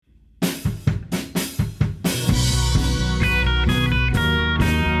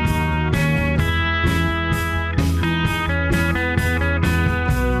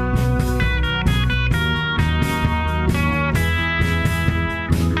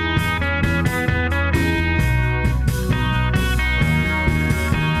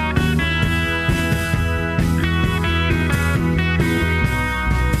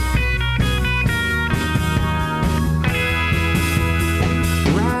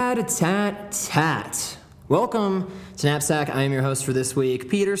Rat-a-tat-tat. Welcome to Knapsack. I am your host for this week,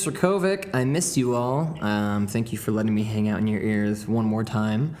 Peter Sirkovic. I miss you all. Thank you for letting me hang out in your ears one more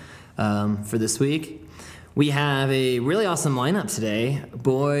time for this week. We have a really awesome lineup today.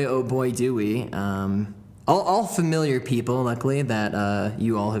 Boy, oh boy, do we. All familiar people, luckily, that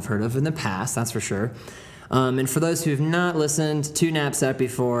you all have heard of in the past, that's for sure. And for those who have not listened to Knapsack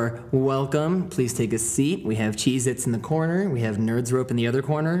before, welcome. Please take a seat. We have Cheez-Its in the corner. We have Nerds Rope in the other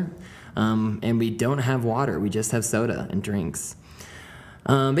corner. And we don't have water. We just have soda and drinks.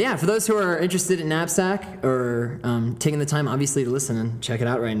 But yeah, for those who are interested in Knapsack or taking the time, obviously, to listen and check it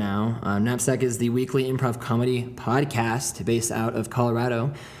out right now, Knapsack is the weekly improv comedy podcast based out of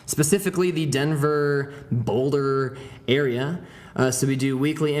Colorado, specifically the Denver, Boulder area. So we do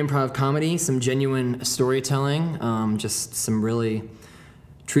weekly improv comedy, some genuine storytelling, just some really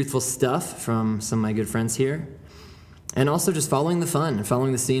truthful stuff from some of my good friends here. And also just following the fun and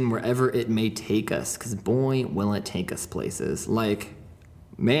following the scene wherever it may take us, because boy, will it take us places. Like,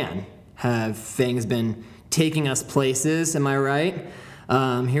 man, have things been taking us places, am I right?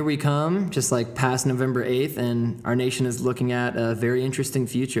 Here we come, just like past November 8th, and our nation is looking at a very interesting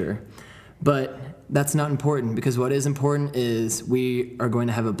future. But that's not important, because what is important is we are going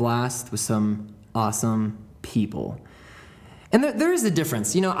to have a blast with some awesome people. And there is a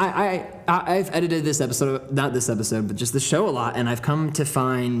difference. You know, I've edited this episode, not this episode, but just the show a lot, and I've come to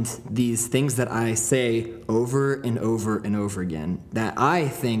find these things that I say over and over and over again that I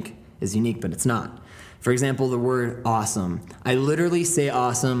think is unique, but it's not. For example, the word awesome. I literally say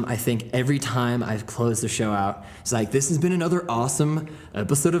awesome, I think, every time I've closed the show out. It's like, this has been another awesome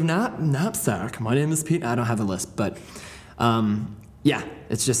episode of Knapsack. My name is Pete. I don't have a list, but yeah,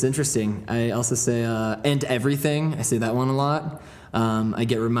 it's just interesting. I also say, and everything. I say that one a lot. I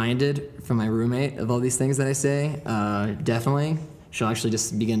get reminded from my roommate of all these things that I say. Definitely. She'll actually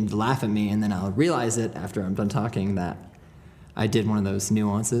just begin to laugh at me, and then I'll realize it after I'm done talking that I did one of those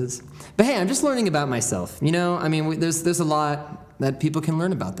nuances. But hey, I'm just learning about myself. You know, I mean, there's a lot that people can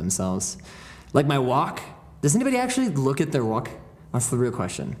learn about themselves. Like my walk. Does anybody actually look at their walk? That's the real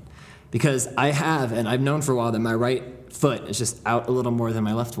question. Because I have, and I've known for a while that my right foot is just out a little more than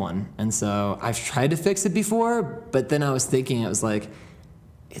my left one. And so I've tried to fix it before, but then I was thinking, I was like,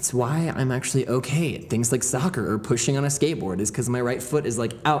 it's why I'm actually okay at things like soccer or pushing on a skateboard is because my right foot is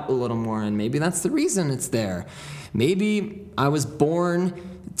like out a little more, and maybe that's the reason it's there. Maybe I was born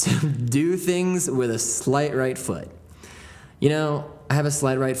to do things with a slight right foot. You know, I have a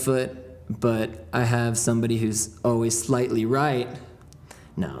slight right foot, but I have somebody who's always slightly right.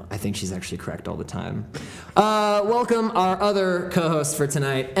 No, I think she's actually correct all the time. Welcome our other co-host for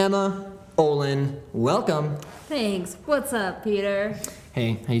tonight, Emma Olin. Welcome. Thanks. What's up, Peter?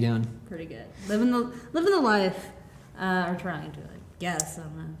 Hey, how you doing? Pretty good. Living the life, or trying to, I guess. I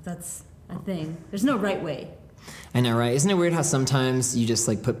don't know. That's a thing. There's no right way. I know, right? Isn't it weird how sometimes you just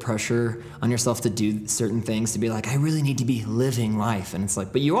like put pressure on yourself to do certain things, to be like, I really need to be living life, and it's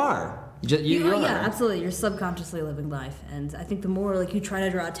like, but you are. You are. Yeah, absolutely. You're subconsciously living life, and I think the more like you try to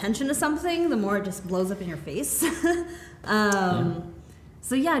draw attention to something, the more it just blows up in your face.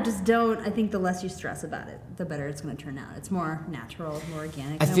 So yeah, just don't. I think the less you stress about it, the better it's going to turn out. It's more natural, more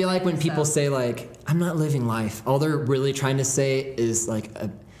organic. I feel like when people say like, I'm not living life, all they're really trying to say is like,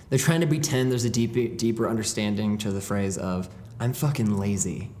 they're trying to pretend there's a deeper understanding to the phrase of, I'm fucking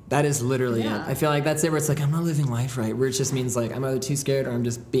lazy. That is literally it. I feel like that's it, where it's like, I'm not living life right, where it just means like, I'm either too scared or I'm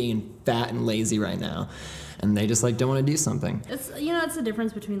just being fat and lazy right now. And they just like don't want to do something. It's, you know, it's the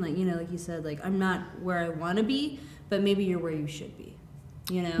difference between like, you know, like you said, like, I'm not where I want to be, but maybe you're where you should be.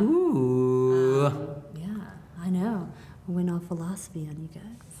 You know? Ooh. Yeah, I know. I went off philosophy on you guys.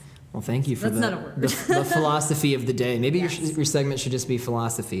 Well, thank you for That's not a word. the philosophy of the day. Maybe your segment should just be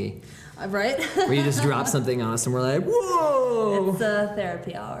philosophy. Right? Where you just drop something on us and we're like, whoa! It's a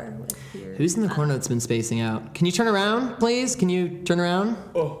therapy hour with your... Who's in the corner that's been spacing out? Can you turn around, please? Can you turn around?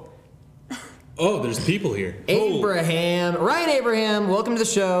 Oh, there's people here. Abraham. Ryan Abraham, welcome to the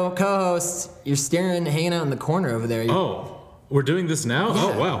show. Co-host. You're hanging out in the corner over there. We're doing this now? Yeah.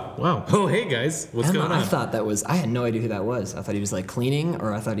 Oh, wow. Oh, hey, guys. What's going on? I had no idea who that was. I thought he was like cleaning,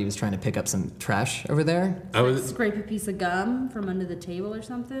 or I thought he was trying to pick up some trash over there. Scrape a piece of gum from under the table or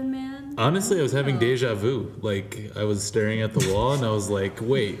something, man. Honestly, I was having deja vu. Like, I was staring at the wall and I was like,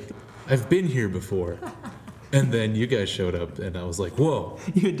 wait, I've been here before. And then you guys showed up and I was like, whoa.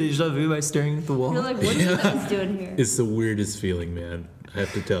 You had deja vu by staring at the wall? You're like, what are you guys doing here? It's the weirdest feeling, man. I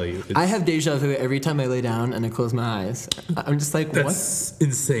have to tell you. I have deja vu every time I lay down and I close my eyes. I'm just like, That's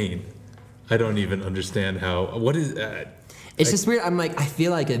insane. I don't even understand how. What is that? It's just weird. I'm like, I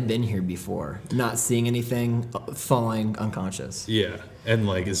feel like I've been here before, not seeing anything, falling unconscious. Yeah, and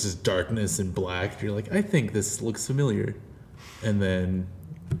like it's just darkness and black. You're like, I think this looks familiar, and then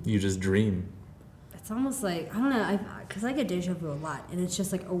you just dream. It's almost like, I don't know, because I get deja vu a lot, and it's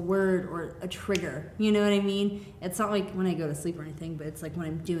just like a word or a trigger. You know what I mean? It's not like when I go to sleep or anything, but it's like when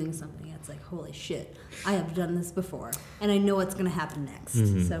I'm doing something, it's like, holy shit, I have done this before, and I know what's going to happen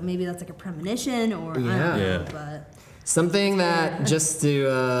next. So maybe that's like a premonition, or I don't know, but... Something that, just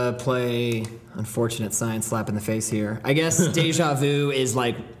to play unfortunate science slap in the face here, I guess deja vu is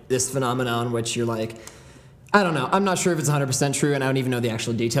like this phenomenon which you're like, I don't know, I'm not sure if it's 100% true, and I don't even know the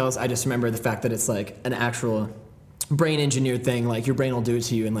actual details. I just remember the fact that it's like an actual brain engineered thing, like your brain will do it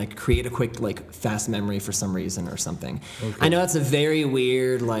to you and like create a quick like fast memory for some reason or something. Okay. I know that's a very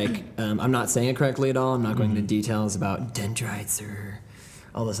weird, like I'm not saying it correctly at all. I'm not going into details about dendrites or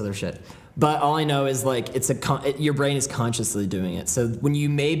all this other shit. But all I know is like your brain is consciously doing it. So when you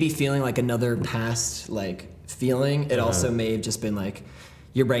may be feeling like another past like feeling, it also may have just been like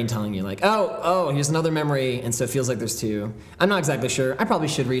your brain telling you like, oh, here's another memory, and so it feels like there's two. I'm not exactly sure. I probably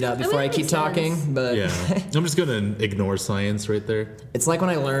should read up before I keep talking, but yeah, I'm just gonna ignore science right there. It's like when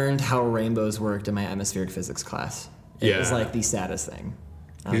I learned how rainbows worked in my atmospheric physics class. It was like the saddest thing.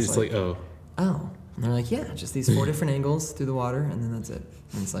 You're just like, oh. And they're like, yeah, just these 4 different angles through the water, and then that's it.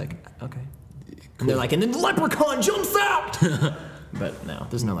 And it's like, okay. Cool. And they're like, and then the leprechaun jumps out! But no,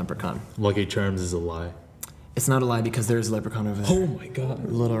 there's no leprechaun. Lucky Charms is a lie. It's not a lie because there's a leprechaun over there. Oh my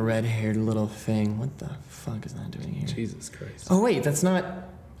god. Little red-haired little thing. What the fuck is that doing here? Jesus Christ. Oh wait, that's not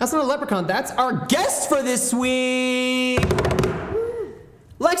a leprechaun. That's our guest for this week!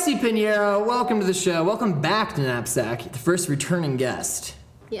 Lexi Pinheiro, welcome to the show. Welcome back to Knapsack, the first returning guest.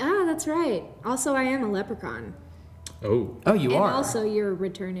 Yeah, that's right. Also, I am a leprechaun. Oh, you are? And also, you're a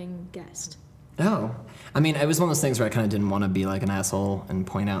returning guest. Oh. I mean, it was one of those things where I kind of didn't want to be like an asshole and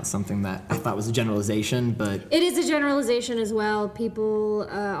point out something that I thought was a generalization, but... It is a generalization as well. People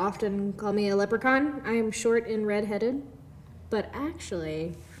often call me a leprechaun. I am short and redheaded. But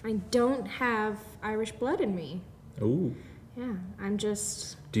actually, I don't have Irish blood in me. Oh. Yeah, I'm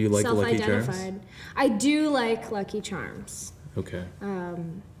just Do you like Lucky Charms? self-identified. I do like Lucky Charms. Okay.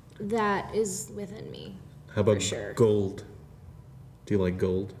 That is within me. How about sure. gold? Do you like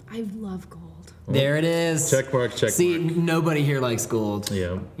gold? I love gold. There it is. Check mark. See, nobody here likes gold.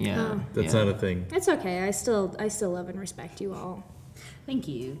 Yeah. Yeah. That's not a thing. It's okay. I still love and respect you all. Thank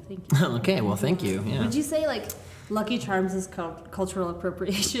you. Okay, well, thank you. Yeah. Would you say, like, Lucky Charms is cultural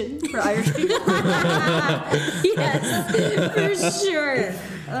appropriation for Irish people? Yes, for sure.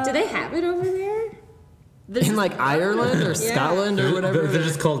 Do they have it over there? In like Ireland or Scotland or whatever. They're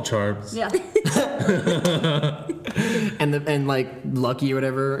just called charms. Yeah. And like Lucky or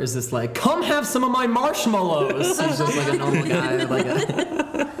whatever is just like, come have some of my marshmallows. He's just like a normal guy.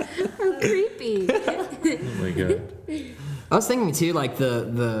 How creepy. Oh my god. I was thinking too, like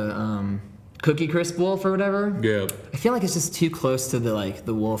the Cookie Crisp wolf or whatever. Yeah. I feel like it's just too close to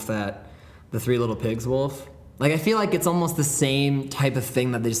the wolf that the Three Little Pigs wolf. Like I feel like it's almost the same type of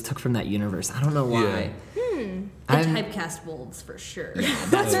thing that they just took from that universe. I don't know why. They typecast wolves for sure.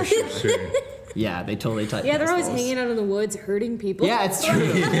 That's for sure. Sure. Yeah, they totally typecast. Yeah, they're always wolves. hanging out in the woods hurting people. Yeah, it's true.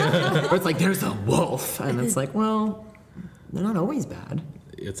 Or it's like there's a wolf, and it's like, well, they're not always bad.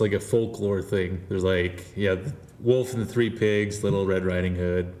 It's like a folklore thing. There's like, the Wolf and the Three Pigs, Little Red Riding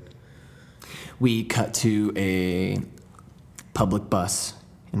Hood. We cut to a public bus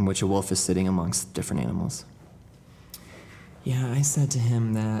in which a wolf is sitting amongst different animals. Yeah, I said to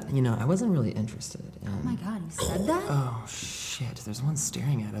him that, I wasn't really interested in... Oh my god, you said that? Oh, shit. There's one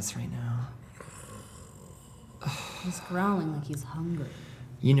staring at us right now. He's growling like he's hungry.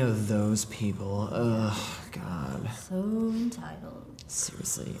 You know those people. Ugh, God. So entitled.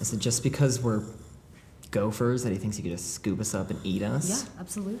 Seriously. Is it just because we're gophers that he thinks he could just scoop us up and eat us? Yeah,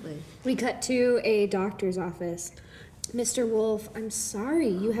 absolutely. We cut to a doctor's office. Mr. Wolf, I'm sorry.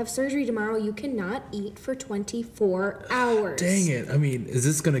 You have surgery tomorrow. You cannot eat for 24 hours. Dang it. I mean, is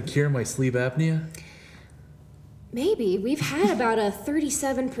this going to cure my sleep apnea? Maybe. We've had about a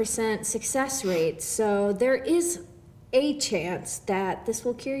 37% success rate, so there is a chance that this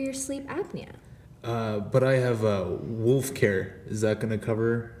will cure your sleep apnea. But I have wolf care. Is that going to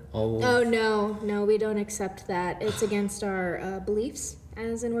cover all Oh, no, we don't accept that. It's against our beliefs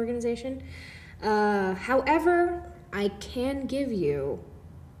as an organization. However, I can give you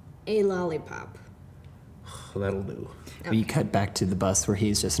a lollipop. That'll do. We cut back to the bus where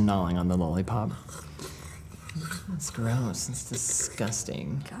he's just gnawing on the lollipop. That's gross. It's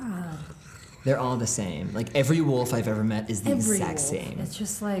disgusting. God. They're all the same. Like every wolf I've ever met is the Every exact wolf. same. It's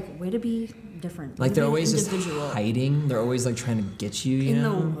just like way to be different. Like way they're to be always just individual. hiding. They're always like trying to get you, you in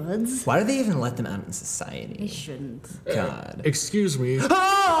know? the woods. Why do they even let them out in They society? shouldn't. God. Excuse me.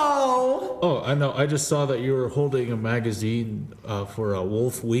 Oh! Oh, I know. I just saw that you were holding a magazine for a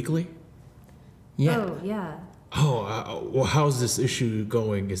Wolf Weekly. Yeah. Oh yeah. Oh, well, how's this issue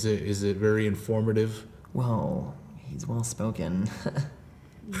going? Is it very informative? Well, he's well spoken.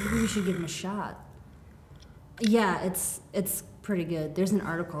 Maybe we should give him a shot. Yeah, it's pretty good. There's an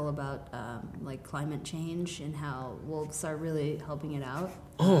article about like climate change and how wolves are really helping it out.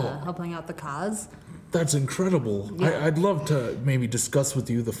 Helping out the cause. That's incredible. Yeah. I'd love to maybe discuss with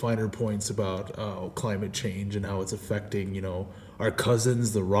you the finer points about climate change and how it's affecting, our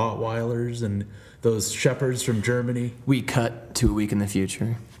cousins, the Rottweilers, and those shepherds from Germany. We cut to a week in the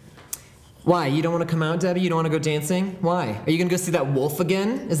future. Why? You don't want to come out, Debbie? You don't want to go dancing? Why? Are you going to go see that wolf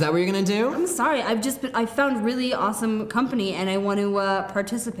again? Is that what you're going to do? I'm sorry. I found really awesome company and I want to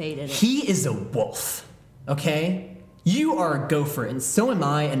participate in it. He is a wolf, okay? You are a gopher, and so am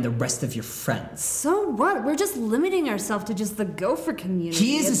I and the rest of your friends. So what? We're just limiting ourselves to just the gopher community.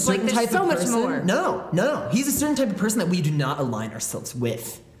 He is a It's like certain there's type so of much person. more. No. He's a certain type of person that we do not align ourselves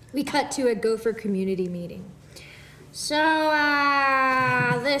with. We cut to a gopher community meeting. So,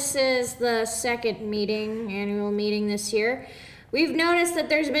 this is the second annual meeting this year. We've noticed that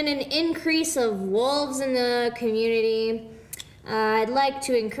there's been an increase of wolves in the community. I'd like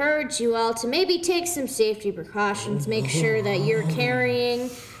to encourage you all to maybe take some safety precautions. Make sure that you're carrying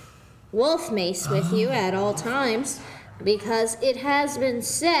wolf mace with you at all times, because it has been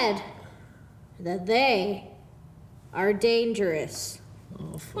said that they are dangerous.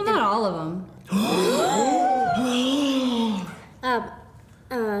 Well, not all of them.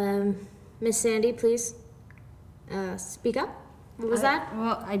 Miss Sandy, please speak up. What was that?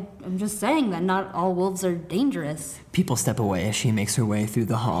 Well, I'm just saying that not all wolves are dangerous. People step away as she makes her way through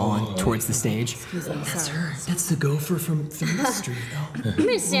the hall and towards the stage. That's her. That's the gopher from 3rd Street.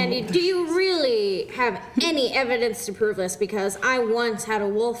 Miss Sandy, do you really have any evidence to prove this? Because I once had a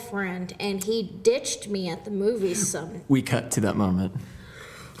wolf friend and he ditched me at the movies. We cut to that moment.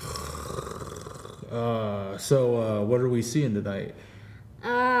 So what are we seeing tonight?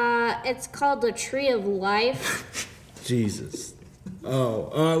 It's called the Tree of Life. Jesus.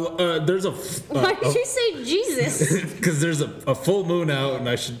 There's a. Why did you say Jesus? Because there's a full moon out, and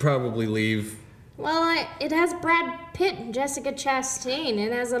I should probably leave. Well, it has Brad Pitt and Jessica Chastain.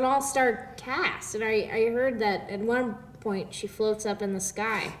 It has an all-star cast, and I heard that at one point she floats up in the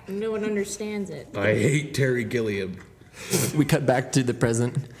sky. And no one understands it. I hate Terry Gilliam. We cut back to the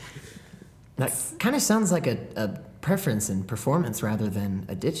present. That kind of sounds like a preference in performance rather than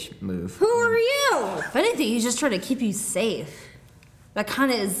a ditch move. Who are you? If anything, he's just trying to keep you safe. That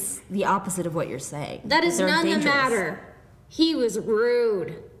kind of is the opposite of what you're saying. That is They're none the dangerous. matter. He was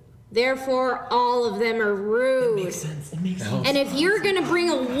rude. Therefore, all of them are rude. It makes sense. And if you're gonna bring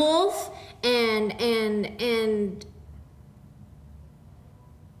a wolf and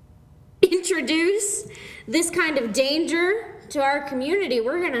introduce this kind of danger to our community,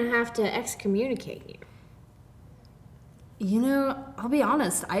 we're gonna have to excommunicate you. You know, I'll be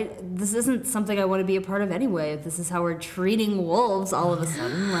honest. This isn't something I want to be a part of anyway. If this is how we're treating wolves all of a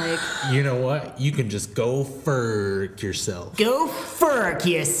sudden, like. You know what? You can just go furk yourself. Go furk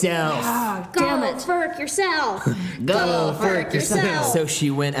yourself. Ah, damn it. Furk yourself. Go furk yourself. So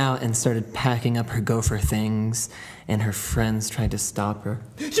she went out and started packing up her gopher things, and her friends tried to stop her.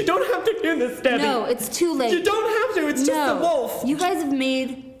 You don't have to do this, Debbie. No, it's too late. You don't have to. It's just No. a wolf. You guys have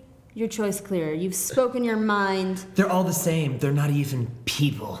made your choice clear. You've spoken your mind. They're all the same. They're not even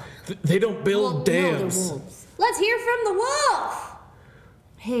people. They don't build Well, no, they're dams. wolves. Let's hear from the wolf.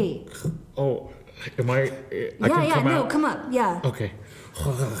 Hey. Oh, am I? I can Yeah, come no, out? come up. Yeah. Okay.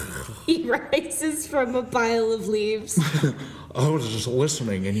 He rises from a pile of leaves. I was just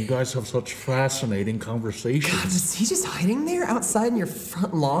listening, and you guys have such fascinating conversations. Is he just hiding there outside in your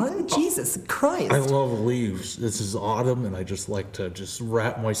front lawn? Jesus Christ. I love leaves. This is autumn, and I just like to just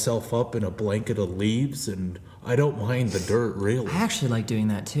wrap myself up in a blanket of leaves, and I don't mind the dirt, really. I actually like doing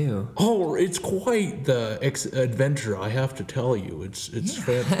that too. Oh, it's quite the adventure, I have to tell you. It's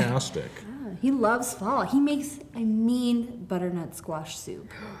fantastic. He loves fall. He makes a mean butternut squash soup.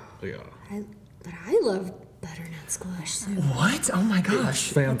 Yeah. But I love butternut squash soup. What? Oh my gosh.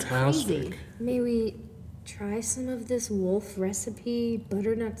 Fantastic. Crazy. May we try some of this wolf recipe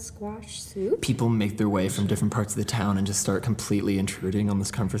butternut squash soup? People make their way from different parts of the town and just start completely intruding on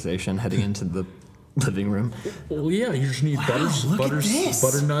this conversation, heading into the living room. Well, yeah, you just need Wow, look at this.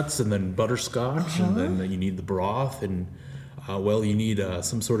 butternuts and then butterscotch, and then you need the broth. And Well, you need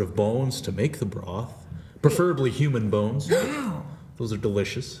some sort of bones to make the broth, preferably human bones. Those are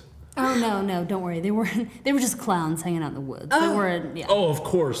delicious. Oh no, don't worry. They were just clowns hanging out in the woods. They weren't. Yeah. Oh, of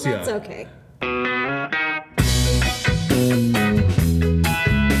course, That's yeah. okay.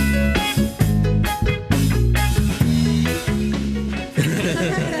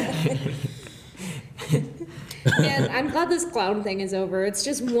 Man, I'm glad this clown thing is over. It's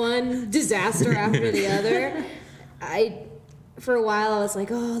just one disaster after the other. For a while, I was like,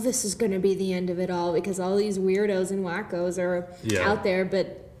 oh, this is going to be the end of it all because all these weirdos and wackos are out there.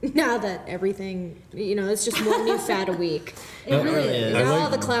 But now that everything, it's just one new fad a week. It really is. I Now like- all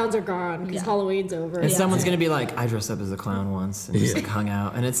the clowns are gone because Halloween's over. And someone's gonna be like, I dressed up as a clown once and just like hung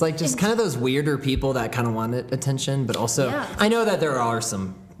out, and it's like just kind of those weirder people that kind of wanted attention, but also I know that there are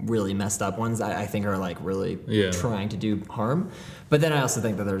some really messed up ones I think are like really trying to do harm, but then I also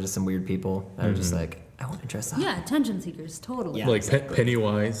think that there are just some weird people that are just like, I want to dress up. Yeah, attention seekers, totally. Yeah. Like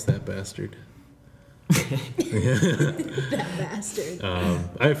Pennywise, that bastard. That bastard.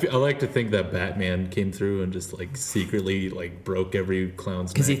 I like to think that Batman came through and just like secretly like broke every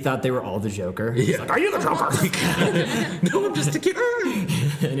clown's Because he neck. thought they were all the Joker. He's like, are you the Joker? No, I'm just a kid.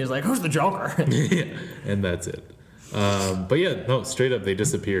 And he was like, who's the Joker? And that's it. But yeah, no, straight up, they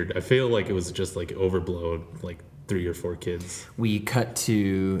disappeared. I feel like it was just like overblown, like 3 or 4 kids. We cut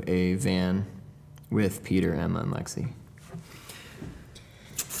to a van with Peter, Emma, and Lexi.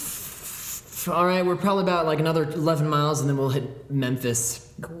 All right, we're probably about like another 11 miles, and then we'll hit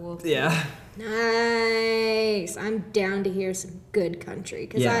Memphis. Cool. Yeah. Nice. I'm down to hear some good country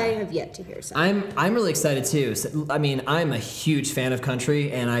because Yeah. I have yet to hear some. I'm really excited too. So, I mean, I'm a huge fan of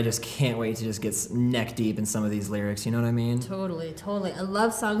country, and I just can't wait to just get neck deep in some of these lyrics. You know what I mean? Totally. I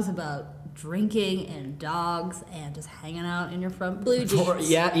love songs about drinking and dogs and just hanging out in your front. Blue jeans.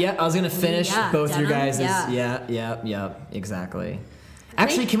 Yeah. I was gonna finish Yeah, both your denim, guys'. Yeah. Exactly.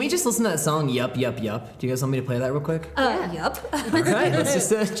 Exactly. Can we just listen to that song? Yup. Do you guys want me to play that real quick? Yup. All right. Let's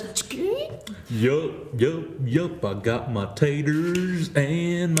just. Yup, I got my taters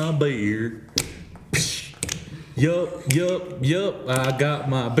and my beer. Yup, I got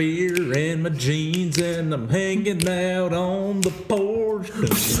my beer and my jeans and I'm hanging out on the porch.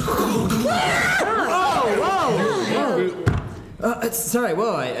 Sorry.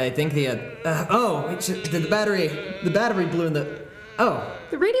 Whoa. I think the battery blew in the. Oh.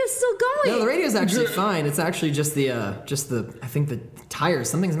 The radio's still going. No, the radio's actually fine. It's actually just the I think the tire.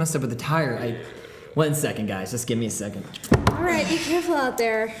 Something's messed up with the tire. 1 second, guys. Just give me a second. All right, be careful out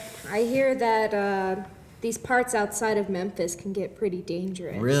there. I hear that these parts outside of Memphis can get pretty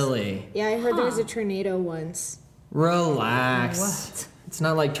dangerous. Really? Yeah, I heard there was a tornado once. Relax. What? It's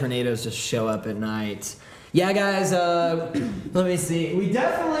not like tornadoes just show up at night. Yeah, guys. Let me see. We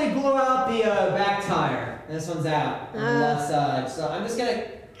definitely blew out the back tire. This one's out on the left side. So I'm just gonna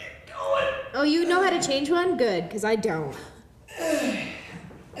get going. Oh, you know how to change one? Good, because I don't.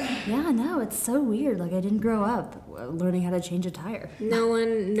 Yeah, no, it's so weird. Like I didn't grow up learning how to change a tire. No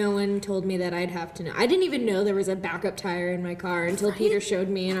one told me that I'd have to know. I didn't even know there was a backup tire in my car until Peter showed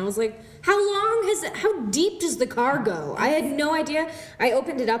me, and I was like, how deep does the car go? I had no idea. I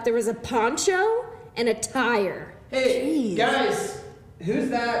opened it up, there was a poncho and a tire. Hey, Jeez. guys, who's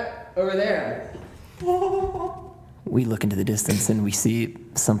that over there? We look into the distance and we see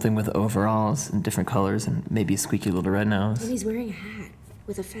something with overalls and different colors and maybe a squeaky little red And nose. he's wearing a hat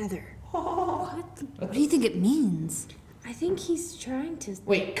with a feather. What do you think it means? I think he's trying to...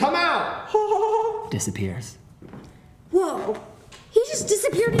 Wait, come out! Disappears. Whoa! He just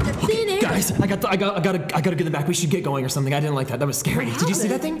disappeared into thin air. Guys, I gotta get them back. We should get going or something. I didn't like that. That was scary. Did you see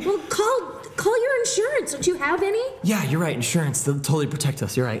that thing? Well, call your insurance. Don't you have any? Yeah, you're right. Insurance, they'll totally protect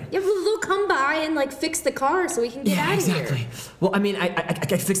us. You're right. Yeah, well, they'll come by and like fix the car so we can get out of exactly. here. Well, I mean, I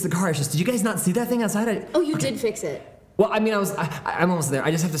fixed the car. It's just, did you guys not see that thing outside? Oh, you did fix it. Well, I mean, I'm almost there.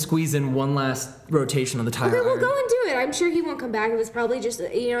 I just have to squeeze in one last rotation on the tire. Okay, well, iron. go and do it. I'm sure he won't come back. It was probably just,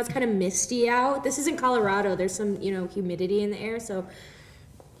 it's kind of misty out. This isn't Colorado. There's some, humidity in the air, so...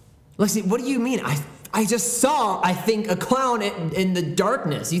 Lexi, what do you mean? I just saw, I think, a clown in the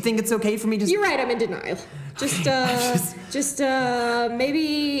darkness. You think it's okay for me to... You're right, I'm in denial. Just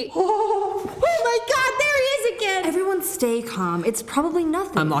maybe... Oh my God, there he is again! Everyone stay calm. It's probably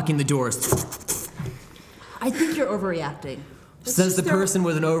nothing. I'm locking the doors. I think you're overreacting. Says the person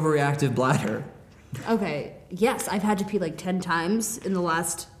with an overreactive bladder. Okay, yes, I've had to pee like 10 times in the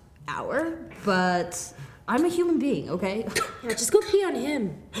last hour, but I'm a human being, okay? Yeah, just go pee on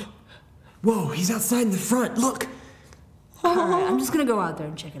him. Whoa, he's outside in the front. Look. All right, I'm just gonna go out there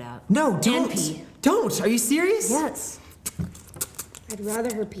and check it out. No, don't. And pee. Don't. Are you serious? Yes. I'd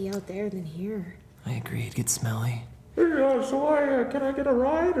rather her pee out there than here. I agree. It gets smelly. Yeah, so can I get a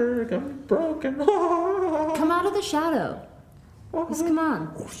ride or I'm broken? Come out of the shadow. Just come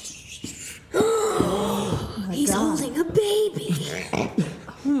on. Oh my He's God. holding a baby.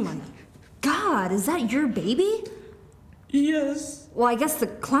 Oh my God, is that your baby? Yes. Well, I guess the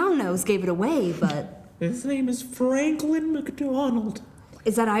clown nose gave it away, but His name is Franklin McDonald.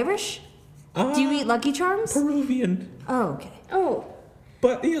 is that Irish? Do you eat Lucky Charms? Peruvian. Oh, okay. Oh,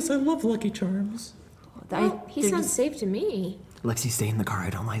 But yes, I love Lucky Charms. well, he they're sounds just- safe to me. Lexi, stay in the car. I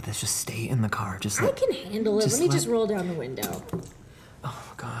don't like this. Just stay in the car. Just I like, can handle it. Just Let me let- just roll down the window.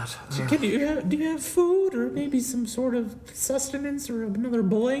 oh God. Do you have food or maybe some sort of sustenance or another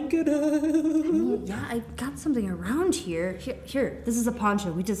blanket? Yeah, I got something around here. Here. This is a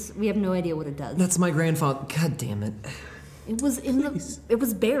poncho. We have no idea what it does. That's my grandfather. God damn it. It was it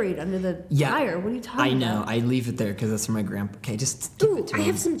was buried under the Yeah. tire. What are you talking I about? know. I leave it there because that's for my grandpa. Okay, just give Ooh, it to I him.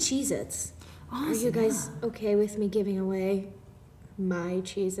 have some Cheez-Its. Are you guys okay with me giving away my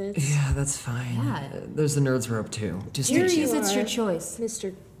Cheez-Its? Yeah, that's fine. Yeah. There's the Nerds rope too. Just Here take you Cheez, it's your are. choice.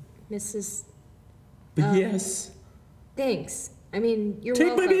 Mrs. But yes. Thanks. I mean, you're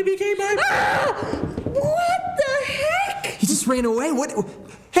Take welcome. my BBK back. What the heck? He just ran away. What?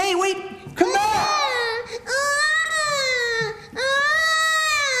 Hey, wait! Come back!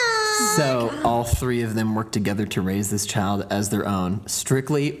 So all three of them worked together to raise this child as their own,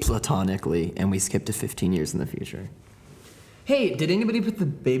 strictly platonically, and we skipped to 15 years in the future. Hey, did anybody put the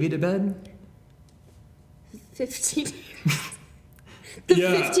baby to bed? 15 years. The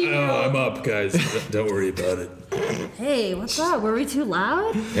 15-year-old. I'm up, guys. Don't worry about it. Hey, what's up? Were we too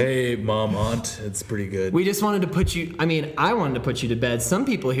loud? Hey, mom, aunt, it's pretty good. We just wanted to put you, I wanted to put you to bed. Some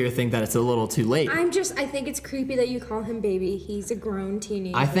people here think that it's a little too late. I think it's creepy that you call him baby. He's a grown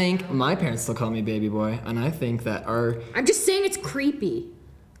teenager. I think my parents still call me baby boy, and I think that our I'm just saying it's creepy.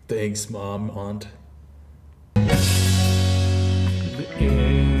 Thanks, mom, aunt. The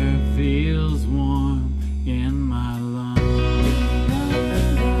air feels warm in my lungs.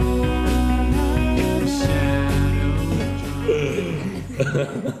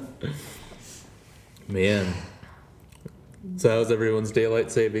 Man. So how's everyone's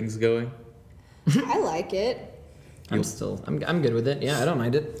daylight savings going? I like it. I'm good with it. Yeah, I don't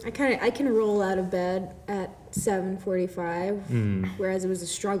mind it. I can roll out of bed at 7:45, whereas it was a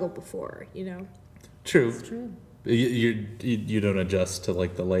struggle before, you know. True. You don't adjust to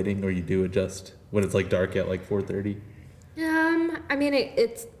like the lighting, or you do adjust when it's like dark at like 4:30. I mean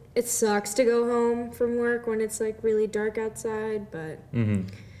it sucks to go home from work when it's like really dark outside, but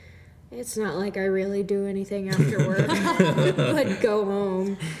it's not like I really do anything after work but go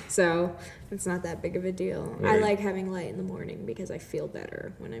home, so it's not that big of a deal. I Right. like having light in the morning because I feel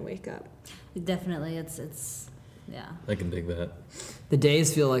better when I wake up. Definitely, it's yeah. I can dig that. The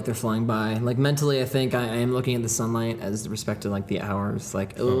days feel like they're flying by. Like mentally, I think I am looking at the sunlight as respect to like the hours.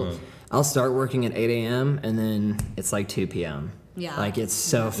 Like I'll start working at 8 a.m. and then it's like 2 p.m. Yeah. Like it's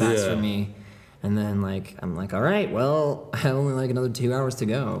so fast Yeah. for me. And then like I'm like, all right, well, I have only like another 2 hours to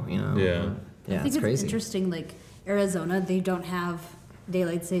go. You know. Yeah. Yeah, I think it's it's crazy. interesting. Like Arizona, they don't have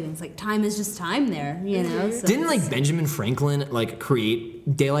daylight savings. Like time is just time there. You know. So Didn't it's- like Benjamin Franklin like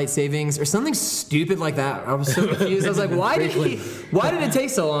create daylight savings or something stupid like that? I was so confused. I was like, why did it take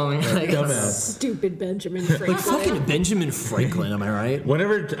so long? Like, Dumbass. Stupid Benjamin like Franklin. fucking Benjamin Franklin, am I right?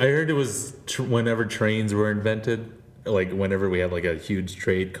 Whenever I heard it was whenever trains were invented, like whenever we had like a huge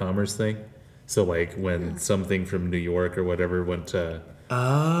trade commerce thing. So like when something from New York or whatever went to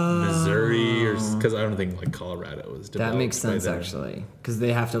Missouri, or because I don't think like Colorado was developed. That makes by sense then. actually, because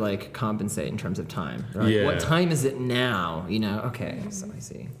they have to like compensate in terms of time. They're like, Yeah. what time is it now? You know? Okay, so I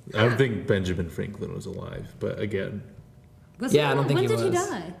see. I don't think Benjamin Franklin was alive, but again, Was Yeah, it- I don't think when he did he was.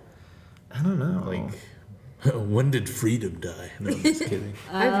 die? I don't know. like, when did freedom die? No, I'm just kidding.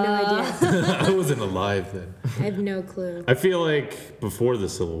 I have no idea. I wasn't alive then. I have no clue. I feel like before the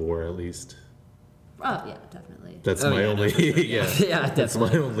Civil War, at least. Oh yeah, definitely. That's Oh, my yeah, no, only. for sure. Yeah, Yeah, that's my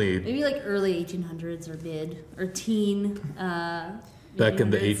definitely. only. Maybe like early 1800s or mid or teen. Back in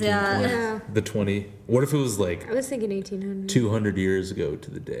the 1800s, 1820s, Yeah. the 20. What if it was like I was thinking 1800. 200 years ago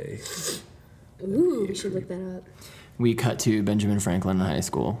to the day? Ooh, we should look that up. We cut to Benjamin Franklin in high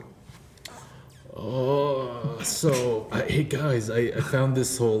school. Oh, so hey guys, I found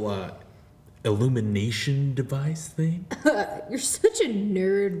this whole illumination device thing. You're such a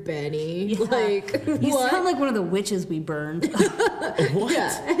nerd, Benny. Yeah. Like, You what? sound like one of the witches we burned. What?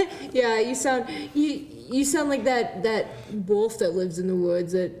 Yeah, yeah. You sound like that wolf that lives in the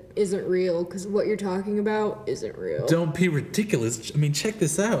woods that isn't real. Because what you're talking about isn't real. Don't be ridiculous. I mean, check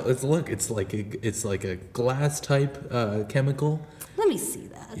this out. It's like a glass type chemical. Let me see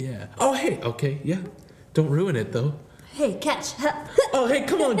that. Yeah. Oh, hey. Okay. Yeah. Don't ruin it though. Hey, catch. Oh, hey,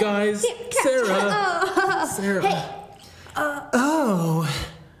 come on, guys. Sarah. Sarah.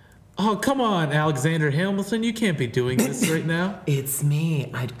 Oh, come on, Alexander Hamilton. You can't be doing this right now. It's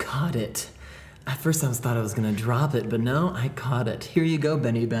me. I'd caught it. At first, I thought I was gonna drop it, but no, I caught it. Here you go,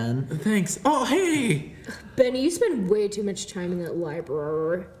 Benny Ben. Thanks. Oh, hey. Benny, you spend way too much time in that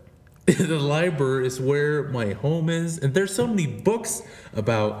library. The library is where my home is, and there's so many books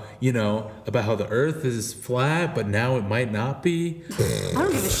about, about how the earth is flat, but now it might not be. I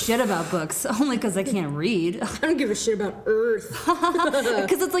don't give a shit about books, only because I can't read. I don't give a shit about Earth.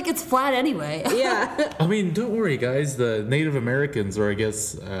 Because it's flat anyway. Yeah. I mean, don't worry, guys. The Native Americans, or I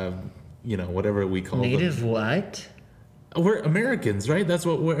guess, whatever we call Native what? them. We're Americans, right? That's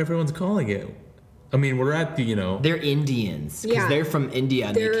what everyone's calling it. I mean, we're at the, They're Indians, because Yeah. they're from India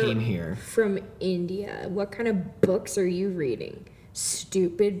and They're they came here. From India. What kind of books are you reading?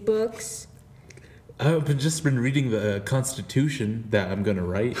 Stupid books? I've just been reading the Constitution that I'm gonna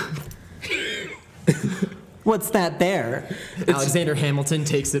write. What's that there? Alexander Hamilton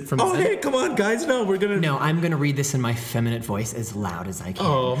takes it from Oh, Ben. hey, come on, guys. No, we're gonna. No, I'm gonna read this in my feminine voice as loud as I can.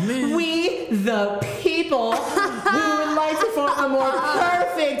 Oh, man. We, the people, who would like to form a more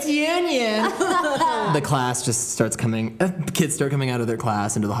perfect union. The class just starts coming. Kids start coming out of their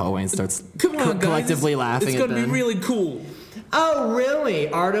class into the hallway and starts Come on, guys. collectively laughing It's at gonna them. be really cool. Oh, really?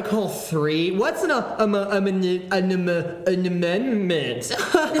 Article 3? What's an amendment? I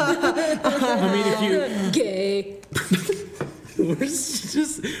mean, if you. Gay.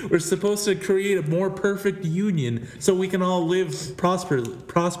 We're supposed to create a more perfect union so we can all live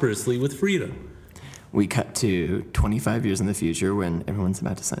prosperously with freedom. We cut to 25 years in the future when everyone's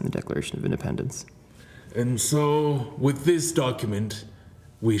about to sign the Declaration of Independence. And so, with this document,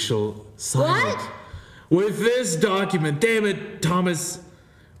 we shall sign What? it. With this document, damn it, Thomas,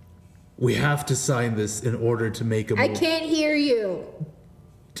 we have to sign this in order to make a I move. can't hear you.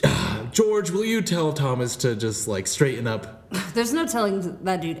 George, will you tell Thomas to just straighten up? There's no telling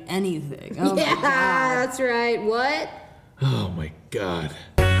that dude anything. Oh Yeah, my god. that's right. What? Oh my God.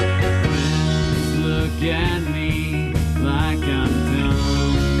 Just look at me like I'm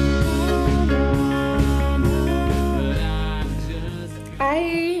dumb. But I'm just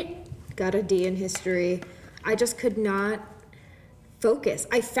I got a D in history. I just could not focus.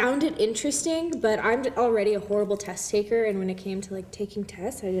 I found it interesting, but I'm already a horrible test taker, and when it came to taking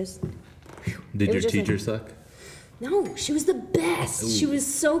tests, I just Did It your was just teacher like- suck? no, she was the best. She was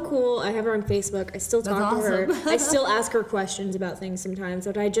so cool. I have her on Facebook. I still talk to her. awesome. I still ask her questions about things sometimes,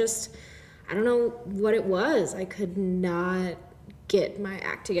 but I don't know what it was. I could not get my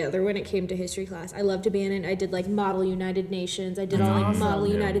act together when it came to history class. I love to be in it. I did Model United Nations. I did all Model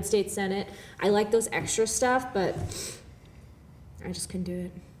Yeah. United States Senate. I like those extra stuff, but I just couldn't do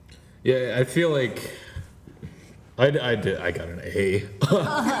it. Yeah, I feel like I got an A.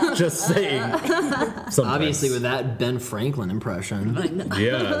 Just saying. Sometimes. Obviously, with that Ben Franklin impression.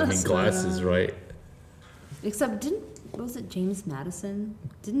 Yeah, I mean, glasses, right? Except was it James Madison?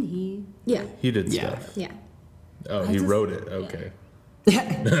 Didn't he? Yeah, He did Yeah. stuff. yeah. Oh, he wrote it. Okay.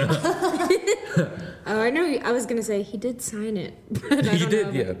 Oh, I know. I was gonna say he did sign it. But I He don't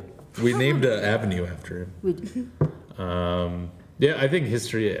did, know. yeah. We named an avenue after him. We did. Yeah, I think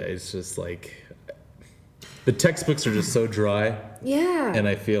history is just the textbooks are just so dry, Yeah. and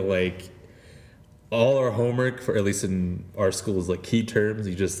I feel like all our homework, for at least in our school, is key terms.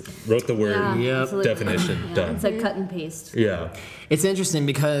 You just wrote the word, Yep. it's like- definition, yeah, done. It's like cut and paste. Yeah. It's interesting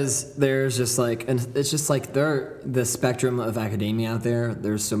because there's just and it's just the spectrum of academia out there.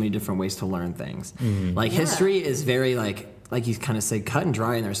 There's so many different ways to learn things. History is very like you kind of say, cut and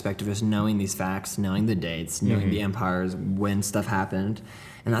dry in the respect of just knowing these facts, knowing the dates, knowing the empires, when stuff happened,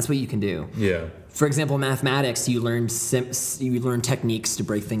 and that's what you can do. Yeah. For example, mathematics, you learn techniques to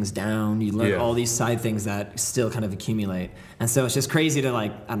break things down. You learn Yeah. all these side things that still kind of accumulate. And so it's just crazy to I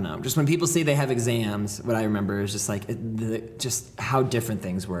don't know, just when people say they have exams, what I remember is just just how different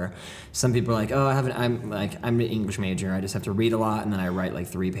things were. Some people are like, oh, I'm an English major. I just have to read a lot and then I write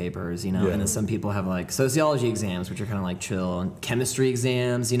 3 papers, Yeah. And then some people have sociology exams, which are kind of chill, and chemistry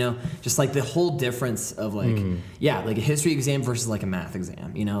exams, just the whole difference of a history exam versus a math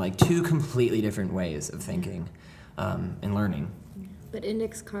exam, 2 completely different ways of thinking and learning. But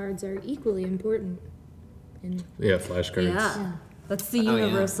index cards are equally important in Yeah, flashcards. Yeah. That's the Oh, yeah.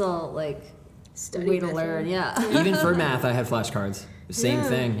 universal study way to method. learn. Yeah. Even for math, I had flashcards. Same Yeah.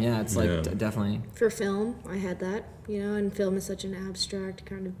 thing. Yeah, it's like Yeah. definitely. For film, I had that, and film is such an abstract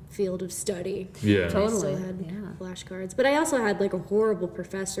kind of field of study. Yeah. I Totally. still had Yeah. flashcards. But I also had like a horrible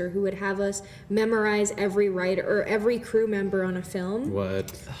professor who would have us memorize every writer or every crew member on a film.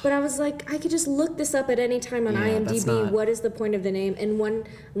 What? But I was like, I could just look this up at any time on Yeah, that's IMDb. not- What is the point of the name? And one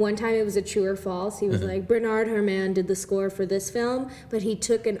time it was a true or false. He was like, Bernard Herrmann did the score for this film, but he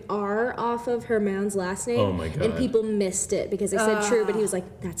took an R off of Herrmann's last name. Oh my And God. people missed it because they said true, but he was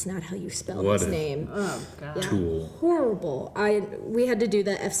like, that's not how you spell What his a- name. Oh god. Yeah, Tool. horrible. We had to do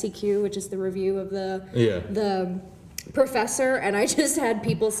the FCQ, which is the review of Yeah. the professor, and I just had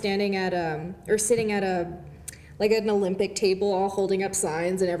people standing at or sitting at like an Olympic table, all holding up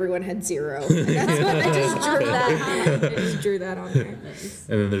signs, and everyone had 0. And that's what I just drew that. I just drew that on there.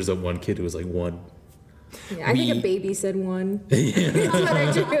 And then there's that one kid who was like 1. Yeah, I think a baby said 1. That's what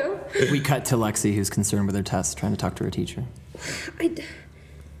I drew. We cut to Lexi, who's concerned with her test, trying to talk to her teacher.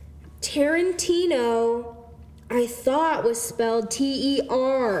 Tarantino, I thought was spelled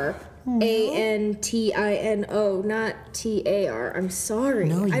Terantino, not TAR. I'm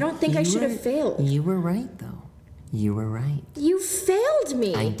sorry. I don't think I should have failed. You were right, though. You were right. You failed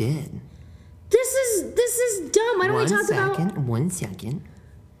me. I did. This is dumb. Why don't we talk about? 1 second.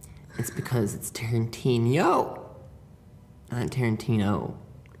 It's because it's Tarantino, not Tarantino.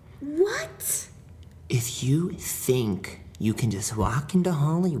 What? If you think you can just walk into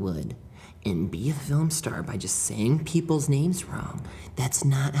Hollywood and be a film star by just saying people's names wrong, that's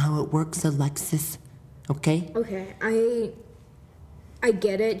not how it works, Alexis. Okay? Okay, I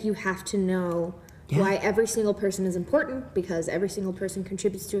get it. You have to know why every single person is important because every single person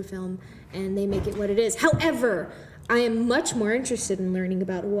contributes to a film and they make it what it is. However, I am much more interested in learning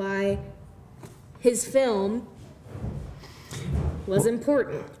about why his film was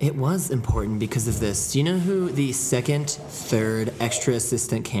important. It was important because of this. Do you know who the second, third extra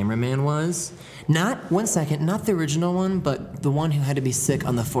assistant cameraman was? Not 1 second, not the original one, but the one who had to be sick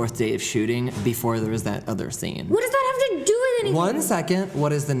on the 4th day of shooting before there was that other scene. What does that have to do with anything? 1 second,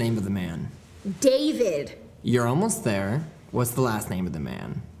 what is the name of the man? David You're almost there. What's the last name of the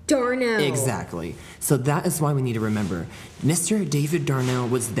man? Darnell. Exactly. So that is why we need to remember. Mr. David Darnell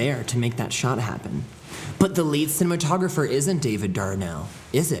was there to make that shot happen. But the lead cinematographer isn't David Darnell,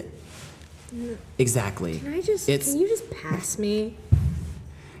 is it? Exactly. Can you just pass me?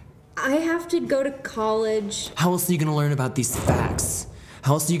 I have to go to college. How else are you going to learn about these facts?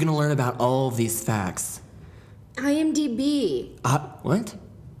 How else are you going to learn about all of these facts? IMDb. What?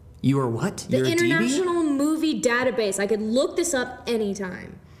 You are what? The You're a DB? International Movie Database. I could look this up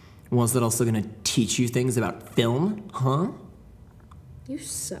anytime. Was it also going to teach you things about film? Huh? You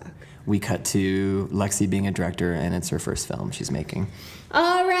suck. We cut to Lexi being a director, and it's her first film she's making.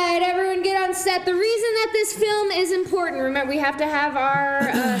 All right, everyone get on set. The reason that this film is important, remember, we have to have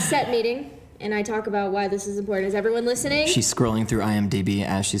our set meeting, and I talk about why this is important. Is everyone listening? She's scrolling through IMDb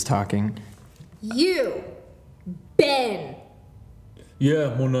as she's talking. You, Ben,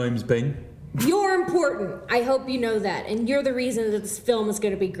 Yeah, my name's Ben. you're important. I hope you know that, and you're the reason that this film is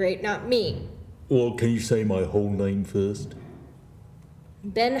going to be great, not me. Well, can you say my whole name first?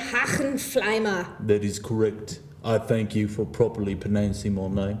 Ben Hachenfleimer. That is correct. I thank you for properly pronouncing my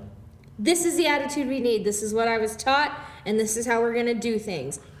name. This is the attitude we need. This is what I was taught, and this is how we're gonna do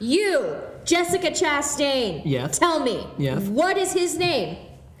things. You, Jessica Chastain. Yes? Tell me. Yes? What is his name?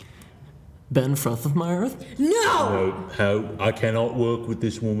 Ben Frothermeyer? No. No, how? I cannot work with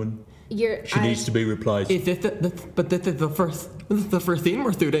this woman. She needs to be replaced. But this is the first scene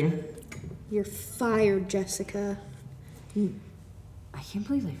we're shooting. You're fired, Jessica. I can't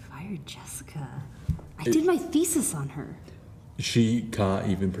believe I fired Jessica. I did my thesis on her. She can't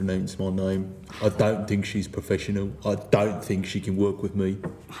even pronounce my name. I don't think she's professional. I don't think she can work with me.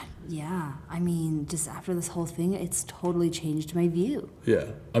 Yeah, I mean, just after this whole thing, it's totally changed my view. Yeah,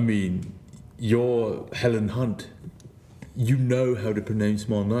 I mean, you're Helen Hunt. You know how to pronounce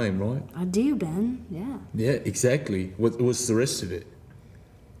my name, right? I do, Ben. Yeah. Yeah, exactly. What's the rest of it?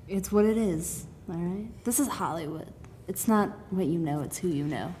 It's what it is, all right? This is Hollywood. It's not what you know, it's who you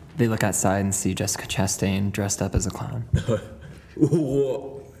know. They look outside and see Jessica Chastain dressed up as a clown.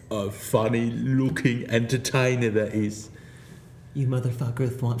 What a funny looking entertainer that is. You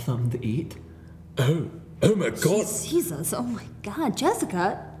motherfuckers want something to eat? Oh my god. Jesus, oh my God,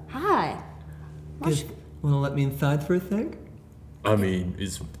 Jessica, hi. Want to let me inside for a sec? I mean,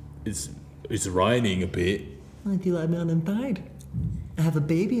 it's raining a bit. Why don't you let me on inside? I have a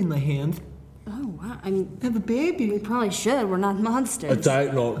baby in my hands. Oh, wow, I mean, I have a baby. we probably should. We're not I monsters.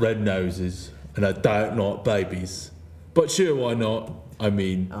 don't like red noses, and I don't like babies. But sure, why not? I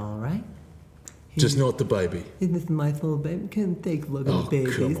mean, All right. Just not the baby. Isn't this a nice little baby? Can take a look Oh, come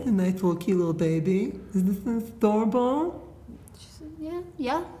It's a nice little cute little baby. Is this adorable?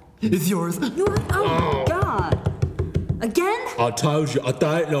 Yeah. It's yours. No, oh, God. Again? I told you, I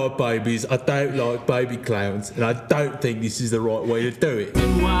don't like babies. I don't like baby clowns. And I don't think this is the right way to do it.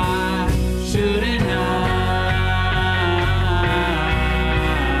 Why shouldn't I?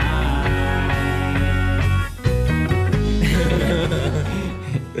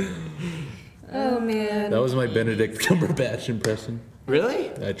 Oh man. That was my Benedict Cumberbatch impression.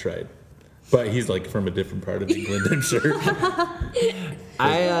 Really? I tried. But he's like from a different part of England, I'm sure. He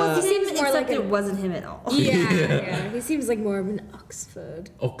seems more like it a- wasn't him at all. Yeah. He seems like more of an Oxford.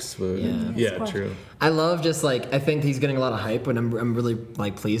 Oxford. Yeah. Yeah, true. I love just like I think he's getting a lot of hype, and I'm really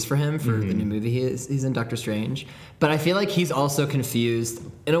like pleased for him for the new movie he's in, Doctor Strange. But I feel like he's also confused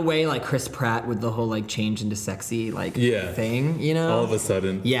in a way, like Chris Pratt with the whole like change into sexy like thing, you know? All of a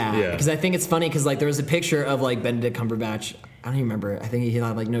sudden. Yeah, because I think it's funny because like there was a picture of like Benedict Cumberbatch. I don't even remember. I think he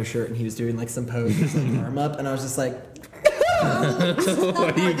had like no shirt and he was doing like some pose, with, like arm up, and I was just like. Are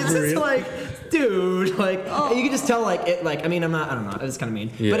you It's just like, dude, like you could just tell, like it, like I mean, I don't know, it was kind of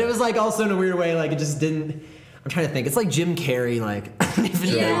mean, Yeah. but it was like also in a weird way, like it just didn't. I'm trying to think. It's like Jim Carrey, like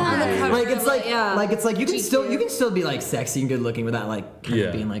Yeah. On the cover like it's of like it, yeah. like it's like you can GQ. still be like sexy and good looking without like kind Yeah.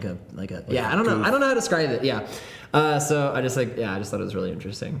 of being like a yeah. I don't know. I don't know how to describe it. Yeah. So I just thought it was really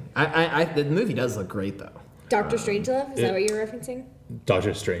interesting. The movie does look great though. Doctor Strangelove? Is that what you're referencing?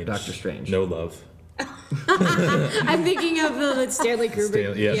 Doctor Strange. Doctor Strange. No love. I'm thinking of Stanley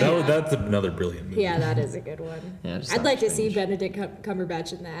Kubrick. Stanley, that's another brilliant movie. Yeah, that is a good one. Yeah, just I'd like to Doctor see Strange. Benedict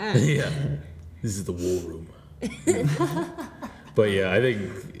Cumberbatch in that. Yeah. This is the war room. But yeah,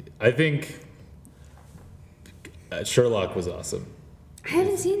 I think Sherlock was awesome. I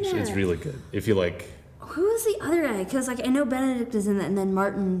haven't seen that. It's really good. If you like Who is the other guy? Because like I know Benedict is in that, and then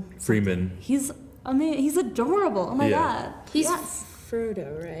Martin. Freeman. He's he's adorable. Oh my Yeah. God. He's Yes.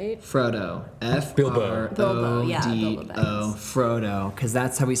 Frodo, right? Frodo. Bilbo. Bilbo, yeah, F-R-O-D-O. Bilbo Baggins. Frodo, because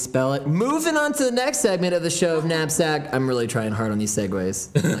that's how we spell it. Moving on to the next segment of the show of Knapsack. I'm really trying hard on these segues.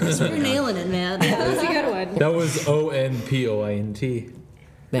 You're nailing it, man. That's a good one. That was ONPOINT.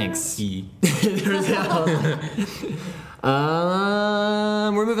 Thanks. E.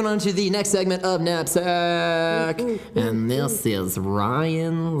 We're moving on to the next segment of Knapsack. And this is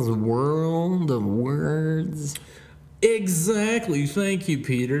Ryan's World of Words. Exactly. Thank you,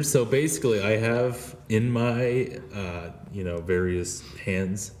 Peter. So basically, I have in my, various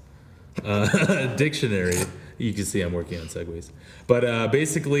hands, dictionary. You can see I'm working on segues. But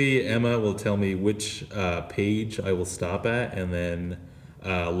basically, Emma will tell me which page I will stop at, and then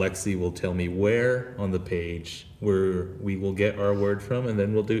Lexi will tell me where on the page where we will get our word from, and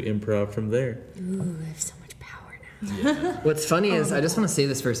then we'll do improv from there. Ooh, I have so much power now. What's funny is, I just want to say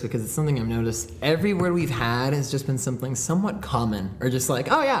this first because it's something I've noticed. Every word we've had has just been something somewhat common, or just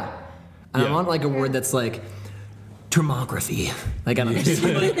like, oh yeah. And I Yeah. want like a word that's like, termography. Like, I don't know, just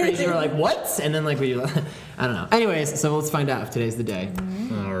like crazy. We're like, what? And then like we, I don't know. Anyways, so let's find out if today's the day.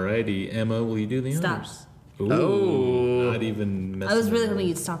 Alrighty, Emma, will you do the Stop. honors? Ooh, not even messing I was really around. hoping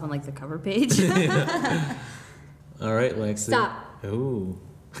you'd stop on like the cover page. All right, Lexi. Stop. Ooh.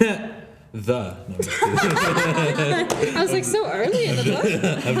 The. No, I'm just kidding. I was like, so early in the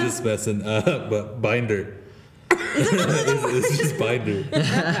book? I'm just messing. But binder. it's just binder.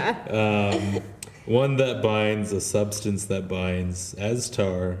 One that binds, a substance that binds, as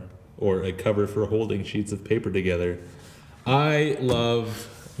tar, or a cover for holding sheets of paper together. I love,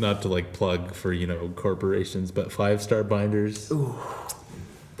 not to like plug for, corporations, but 5-Star Binders. Ooh.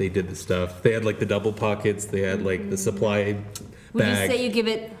 They did the stuff. They had like the double pockets. They had like the supply Would you bag. say you give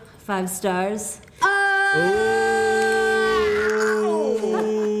it 5 stars?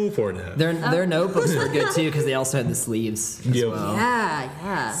 Ooh, 4.5. Their notebooks were good too because they also had the sleeves as Yep. well.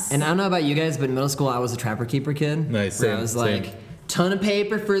 Yeah. And I don't know about you guys, but in middle school I was a Trapper Keeper kid. Nice, where I same, was same. like, ton of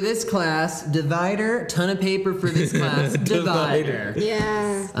paper for this class, divider, ton of paper for this class, divider.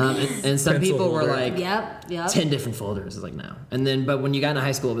 Yeah. And some Pencil people were holder. like, Yep. 10 different folders. It's like, no. And then, but when you got into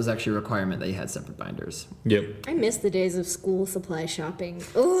high school, it was actually a requirement that you had separate binders. Yep. I miss the days of school supply shopping.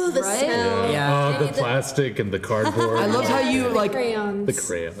 Oh, the Right? smell. Yeah. Oh, the plastic and the cardboard. I loved how you, The like, crayons. the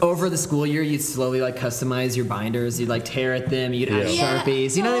crayon. over the school year, you'd slowly, like, customize your binders. You'd, like, tear at them. You'd add Yeah.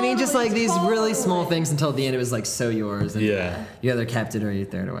 Sharpies. You know what I mean? Just, like, these really small things until at the end it was, like, so yours. And Yeah. you either kept it or you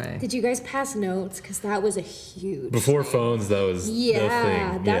threw it away. Did you guys pass notes? Because that was a huge. Before phones, that was Yeah, the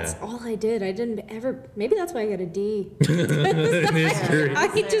thing. that's all I did. I didn't ever. Maybe that's why I got a D. History. I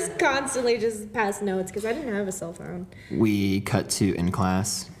could just constantly just pass notes because I didn't have a cell phone. We cut to in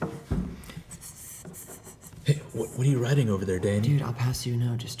class. Hey, what are you writing over there, Danny? Dude, I'll pass you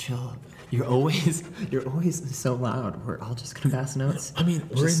now. Just chill. You're always so loud. We're all just gonna pass notes. I mean,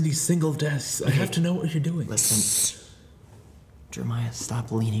 we're in these single desks. I have to know what you're doing. Listen, Jeremiah,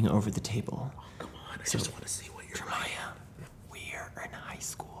 stop leaning over the table. Come on, I just want to see what you're Jeremiah, we are in high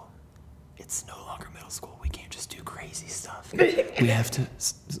school. It's no longer middle school. We can't just do crazy stuff. We have to.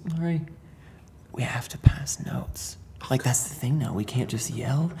 Sorry. We have to pass notes. Like that's the thing now. We can't just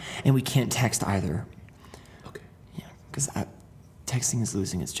yell, and we can't text either. Okay. Yeah, because texting is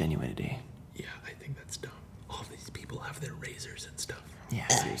losing its genuinity. Yeah, I think that's dumb. All these people have their razors and stuff. Yeah,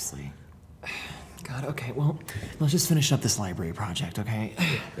 seriously. God, okay, well, let's just finish up this library project, okay?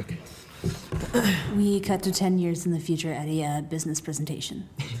 Okay. We cut to 10 years in the future at a business presentation.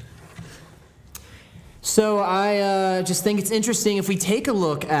 So I just think it's interesting if we take a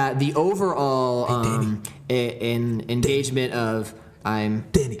look at the overall engagement of Danny.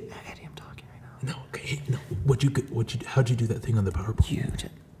 Eddie, I'm talking right now. No, okay, no. How'd you do that thing on the PowerPoint?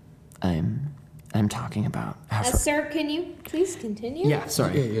 I'm talking about how Sir, can you please continue? yeah,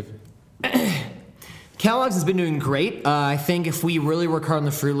 sorry. Kellogg's has been doing great. I think if we really work hard on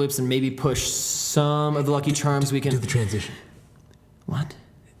the Fruit Loops and maybe push some of the Lucky Charms, we can do the transition. What?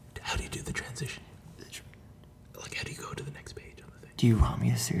 How do you do the transition? Like, how do you go to the next page on the thing? Do you want me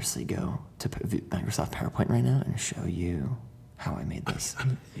to seriously go to Microsoft PowerPoint right now and show you how I made this?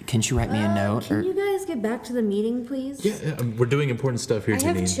 Can't you write me a note? Can you guys get back to the meeting, please? Yeah, we're doing important stuff here, I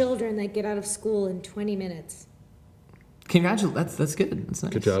have Janine. children that get out of school in 20 minutes. Congratulations. That's good. That's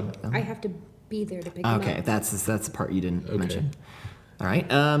nice. Good job. I have to be there to pick them Okay, up. that's the part you didn't mention. All right.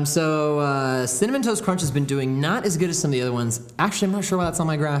 So Cinnamon Toast Crunch has been doing not as good as some of the other ones. Actually, I'm not sure why that's on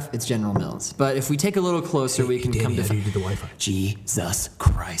my graph. It's General Mills. But if we take a little closer, we can come to. How do you do the Wi-Fi? Jesus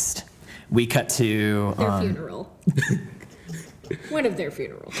Christ. We cut to Their funeral. One of their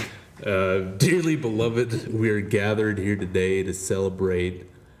funerals. Dearly beloved, we are gathered here today to celebrate.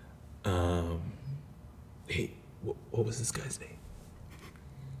 Hey, what was this guy's name?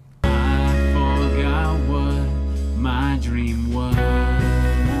 I forgot what my dream was.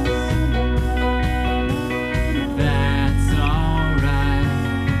 That's alright.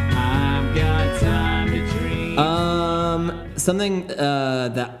 I've got time to dream. Something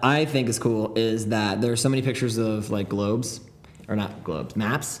that I think is cool is that there are so many pictures of like globes, or not globes,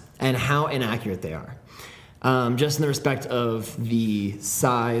 maps, and how inaccurate they are. Just in the respect of the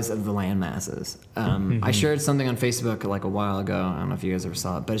size of the land masses. I shared something on Facebook like a while ago. I don't know if you guys ever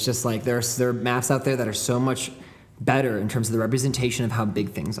saw it, but it's just like there are maps out there that are so much better in terms of the representation of how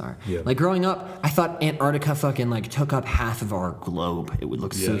big things are. Yeah. Like growing up, I thought Antarctica fucking like took up half of our globe. It would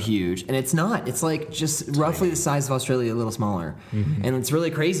look so huge, and it's not. It's like just roughly the size of Australia, a little smaller, and it's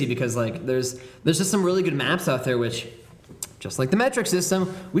really crazy because like there's just some really good maps out there which. Just like the metric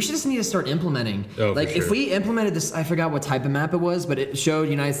system, we should just need to start implementing. Oh, like for sure. if we implemented this, I forgot what type of map it was, but it showed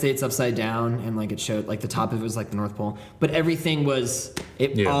United States upside down, and like it showed like the top of it was like the North Pole, but everything was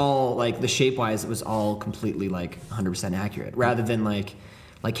all like the shape wise, it was all completely like 100% accurate, rather than like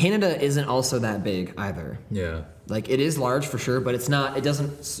Canada isn't also that big either. Yeah. Like it is large for sure, but it's not. It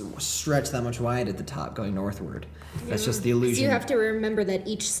doesn't stretch that much wide at the top going northward. That's just the illusion. So you have to remember that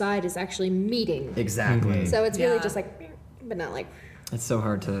each side is actually meeting. Exactly. So it's really Yeah. just like, but not like. It's so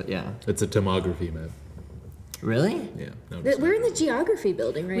hard to It's a tomography map. Really? Yeah. No, We're in the geography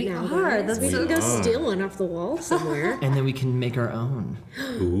building right We now. are, guys. that's We so can go steal one off the wall somewhere. And then we can make our own.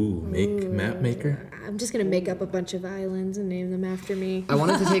 Ooh, map maker. I'm just gonna make up a bunch of islands and name them after me. I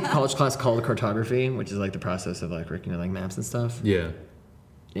wanted to take a college class called cartography, which is like the process of like working with like maps and stuff. Yeah.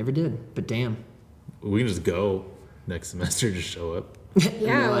 Never did, but damn. We can just go next semester. Just show up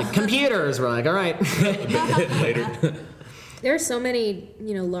Yeah, Like computers, we're like, all right. later. there are so many,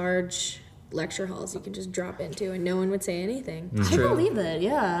 large lecture halls you can just drop into and no one would say anything. I believe it,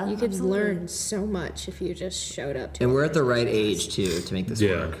 yeah. You could absolutely. learn so much if you just showed up to And it. we're at the right age too to make this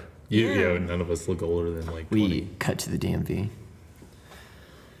Yeah. work. Yeah. None of us look older than like 20. We cut to the DMV.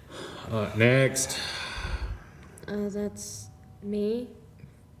 Next. That's me.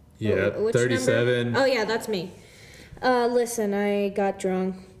 Yeah. Which 37. number? Oh yeah, that's me. Listen, I got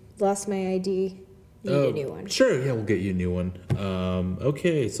drunk, lost my ID, need a new one. Sure, yeah, we'll get you a new one.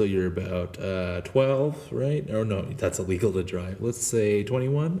 Okay, so you're about 12, right? Or no, that's illegal to drive. Let's say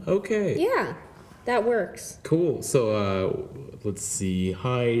 21. Okay. Yeah, that works. Cool. So let's see.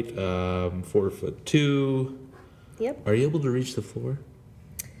 Height, 4'2". Yep. Are you able to reach the floor?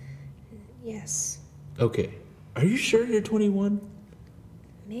 Yes. Okay. Are you sure you're 21?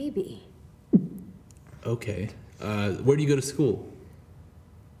 Maybe. Okay. Where do you go to school?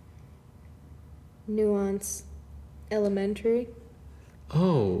 Nuance. Elementary.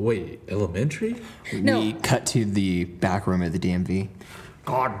 Oh, wait, elementary? No. We cut to the back room of the DMV.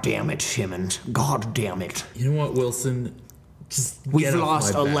 God damn it, Simmons. God damn it. You know what, Wilson? Just We've get off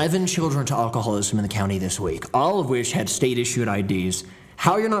lost my back. 11 children to alcoholism in the county this week, all of which had state-issued IDs.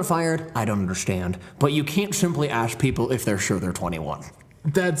 How you're not fired, I don't understand. But you can't simply ask people if they're sure they're 21.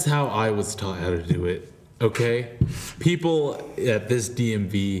 That's how I was taught how to do it, okay? People at this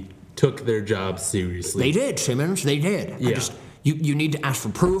DMV took their job seriously. They did, Simmons. They did. Yeah. You need to ask for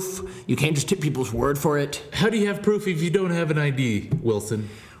proof. You can't just take people's word for it. How do you have proof if you don't have an ID, Wilson?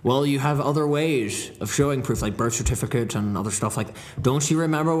 Well, you have other ways of showing proof, like birth certificates and other stuff like that. Don't you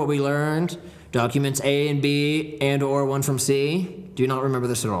remember what we learned? Documents A and B and or one from C? Do you not remember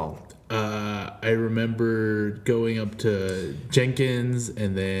this at all? I remember going up to Jenkins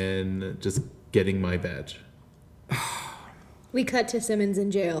and then just getting my badge. We cut to Simmons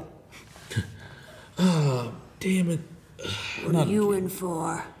in jail. Damn it. What are you in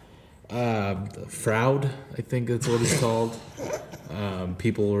for? Fraud, I think that's what it's called.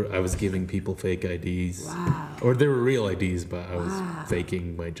 I was giving people fake IDs. Wow. Or they were real IDs, but I was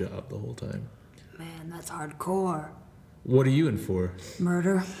faking my job the whole time. Man, that's hardcore. What are you in for?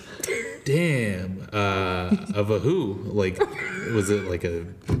 Murder. Damn. Of a who? Like, was it like a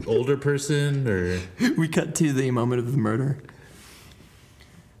older person or? We cut to the moment of the murder.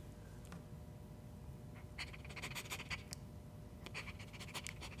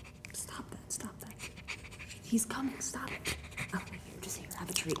 Stop that. He's coming, stop it. Oh, here, just here, have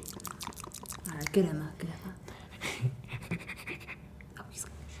a treat. All right, good Emma. Oh, he's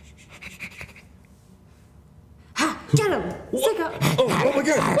Ha! Get him! Sicko! Oh my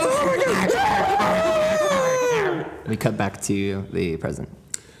god! Oh my god! We cut back to the present.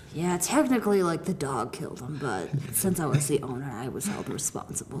 Yeah, technically, like, the dog killed him, but since I was the owner, I was held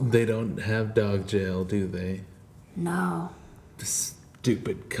responsible. They don't have dog jail, do they? No,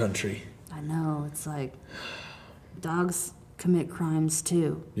 Stupid country. I know, it's like, dogs commit crimes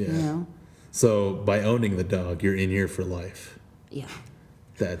too, you Yeah. know? So by owning the dog, you're in here for life. Yeah,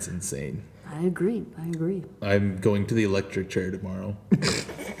 That's insane. I agree. I'm going to the electric chair tomorrow.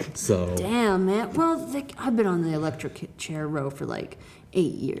 So Damn, man. Well, I've been on the electric chair row for like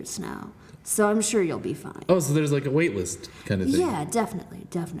 8 years now, so I'm sure you'll be fine. oh, so there's like a wait list kind of thing. Yeah,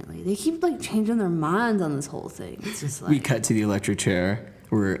 definitely. They keep like changing their minds on this whole thing. It's just We like, cut to the electric chair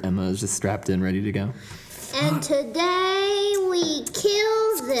where Emma is just strapped in, ready to go. And today we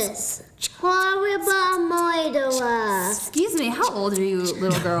kill this horrible murderer. excuse me, how old are you,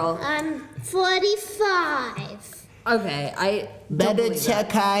 little girl? I'm 45. Okay, I don't Better believe that.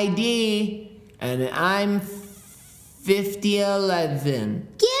 check ID. And I'm 5011.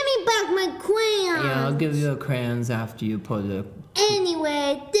 Give me back my crayon. Yeah, I'll give you the crayons after you put the.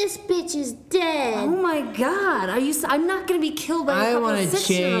 Anyway, this bitch is dead. Oh my God, I'm not gonna be killed by a I couple want of to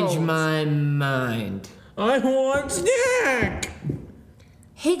change 6-year-olds. my mind. I want snack.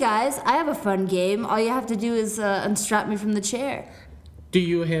 Hey guys, I have a fun game. All you have to do is unstrap me from the chair. Do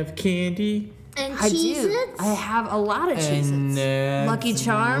you have candy? And I do. Cheez-Its? I have a lot of And Cheez-Its. Lucky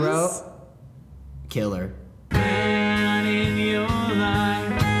Charms. Killer. Man in your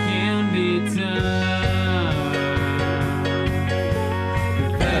life can be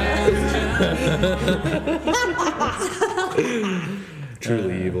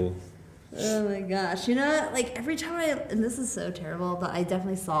Truly evil. Oh my gosh. You know what? Like every time and this is so terrible, but I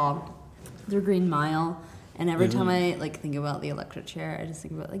definitely saw The Green Mile. And every time I like think about the electric chair, I just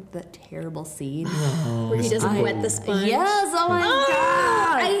think about like the terrible scene. Where he doesn't wet the sponge. Yes, oh my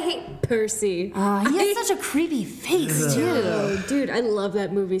god. I hate Percy. He has such a creepy face too. Oh, dude, I love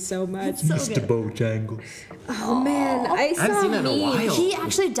that movie so much. So Mr. good. Bojangles. Oh man, I saw haven't seen that in a memes. while. He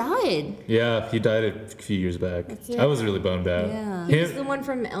actually died. Yeah, he died a few years back. I was really bummed out. Yeah. He's the one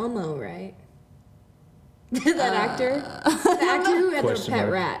from Elmo, right? That actor? The actor who had the Question pet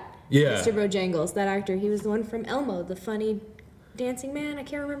mark. rat. Yeah. Mr. Bojangles, that actor. He was the one from Elmo, the funny dancing man. I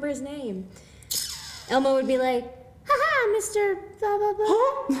can't remember his name. Elmo would be like, haha, Mr. Blah, blah,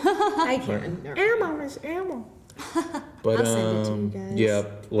 blah. I can't. Elmo is Elmo. But I'll send it to you guys. yeah,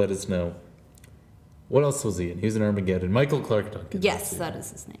 let us know. What else was he in? He was in Armageddon. Michael Clark Duncan. Yes, that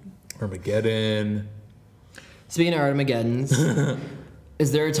is his name. Armageddon. Speaking of Armageddons,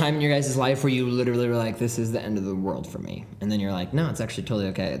 is there a time in your guys' life where you literally were like, this is the end of the world for me? And then you're like, no, it's actually totally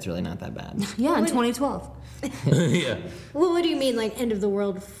okay. It's really not that bad. Yeah, in 2012. Yeah. Well, what do you mean, like, end of the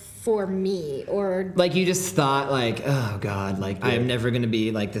world for me? Or Like you just thought like, oh God, like I am never going to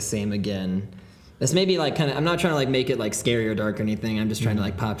be like the same again. This may be like kind of, I'm not trying to like make it like scary or dark or anything. I'm just trying to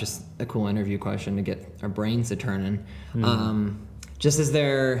like pop just a cool interview question to get our brains to turning. Just as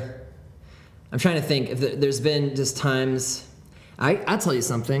there, I'm trying to think if there's been just times, I'll tell you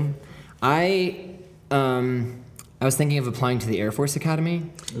something. I I was thinking of applying to the Air Force Academy.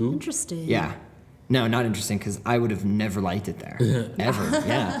 Interesting. Yeah. No, not interesting because I would have never liked it there. Ever.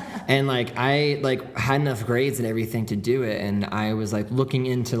 Yeah. And like I like had enough grades and everything to do it, and I was like looking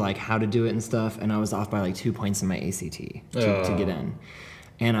into like how to do it and stuff, and I was off by like 2 points in my ACT to get in.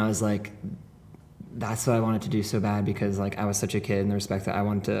 And I was like, that's what I wanted to do so bad because like I was such a kid in the respect that I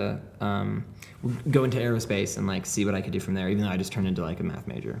wanted to go into aerospace and like see what I could do from there, even though I just turned into like a math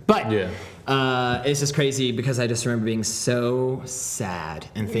major. But it's just crazy because I just remember being so sad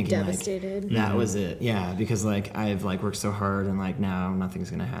and thinking devastated. like that was it. Yeah, because like I've like worked so hard and like now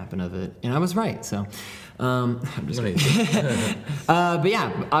nothing's gonna happen of it, and I was right. So I'm just but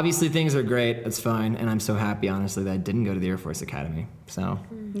yeah, obviously things are great. It's fine, and I'm so happy honestly that I didn't go to the Air Force Academy. So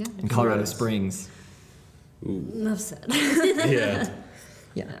in Colorado Springs. Enough said. Yeah.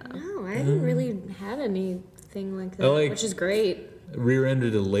 Yeah. No, I haven't really had anything like that, like- which is great.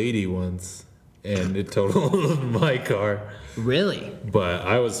 Rear-ended a lady once, and it totaled my car. Really? But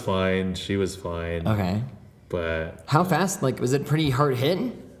I was fine. She was fine. Okay. But How fast? Like, was it pretty hard hit?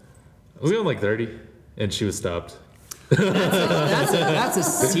 we went like 30, and she was stopped. That's a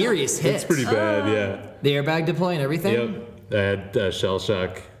serious hit. It's pretty bad, yeah. The airbag deploy and everything? Yep. I had shell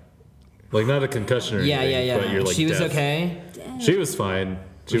shock. Like, not a concussion or Yeah, anything, yeah, but yeah. you're like She was deaf. okay? She was fine.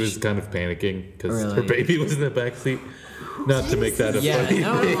 She was kind of panicking because her Really? baby was in the back seat. Not to make that a Yeah. funny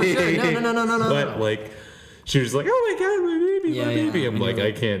No, for sure. thing. No. But like, she was like, "Oh my god, my baby, Yeah, my yeah, baby!" I'm I like, know.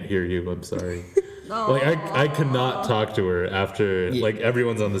 "I can't hear you. I'm sorry." Like, I could not talk to her after like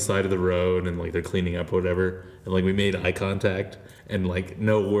everyone's on the side of the road and like they're cleaning up or whatever, and like we made eye contact and like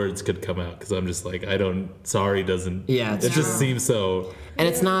no words could come out because I'm just like, sorry doesn't. Yeah, it's it just true. seems so. And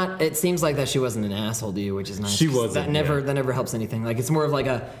it's not, it seems like that she wasn't an asshole to you, which is nice. She 'cause wasn't, That never helps anything. Like, it's more of like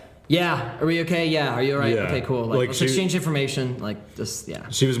a, yeah, are we okay? Yeah, are you alright? Yeah. Okay, cool. Like, Like let's she- exchange information. Like, just, yeah.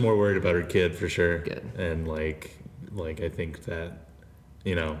 She was more worried about her kid for sure. Good. And like I think that,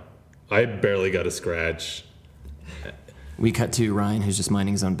 I barely got a scratch. We cut to Ryan, who's just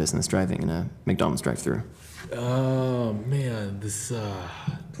minding his own business, driving in a McDonald's drive-thru. Oh man, this.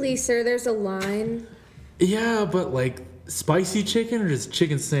 Please, sir, there's a line. Yeah, but like spicy chicken or just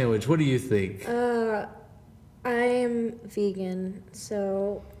chicken sandwich? What do you think? I'm vegan,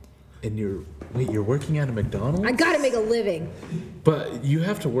 so And you're working at a McDonald's? I gotta make a living. But you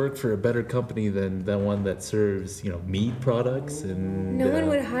have to work for a better company than the one that serves, meat products and. No one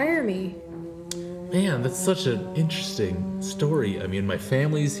would hire me. Man, that's such an interesting story. I mean, my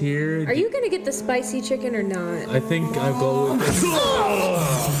family's here. Are you gonna get the spicy chicken or not? I think I'll go with.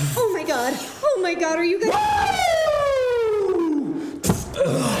 Oh my god! Oh my god! Are you guys?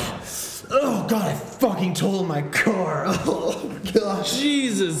 Oh god, I fucking totaled my car. Oh gosh.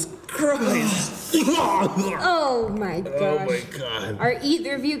 Jesus Christ! Oh my Oh god! my God! Are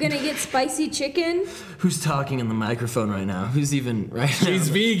either of you gonna get spicy chicken? Who's talking in the microphone right now? Who's even right now? She's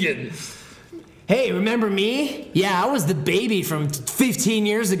vegan. Hey, remember me? Yeah, I was the baby from 15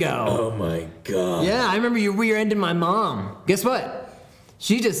 years ago. Oh my God! Yeah, I remember you rear-ended my mom. Guess what?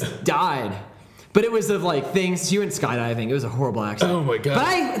 She just died. But it was of like things, she went skydiving. It was a horrible accident. Oh my God! But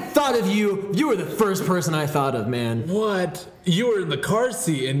I thought of you. You were the first person I thought of, man. What? You were in the car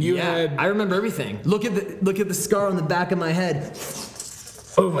seat and you had. I remember everything. Look at the scar on the back of my head.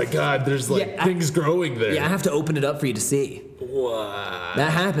 Oh my God! There's like Yeah, things growing there. Yeah, I have to open it up for you to see. What?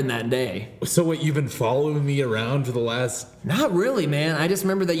 That happened that day. So what? You've been following me around for the last. Not really, man. I just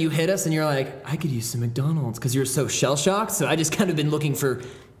remember that you hit us and you're like, I could use some McDonald's because you're so shell shocked. So I just kind of been looking for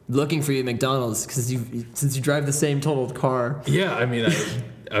you at McDonald's since you drive the same totaled car. Yeah, I mean,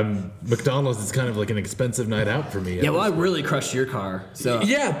 I'm McDonald's is kind of like an expensive night out for me. Yeah, well, I really crushed your car. So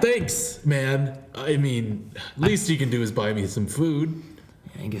Yeah, thanks, man. I mean, least you can do is buy me some food.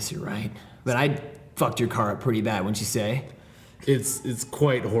 I guess you're right. But I fucked your car up pretty bad, wouldn't you say? It's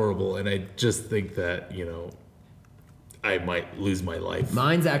quite horrible, and I just think that I might lose my life.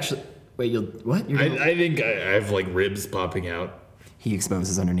 Mine's actually. Wait, what? I think I have like ribs popping out. He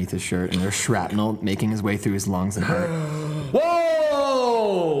exposes underneath his shirt, and there's shrapnel making his way through his lungs and heart.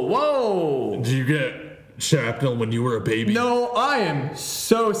 Whoa! Did you get shrapnel when you were a baby? No, I am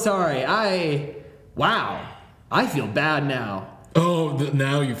so sorry. Wow. I feel bad now. Oh,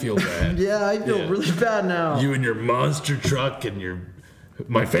 now you feel bad. Yeah, I feel Yeah. really bad now. You and your monster truck and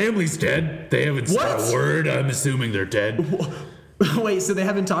my family's dead. They haven't said What? a word. I'm assuming they're dead. Wait, so they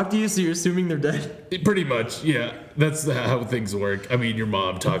haven't talked to you, so you're assuming they're dead? Pretty much, yeah. That's how things work. I mean, your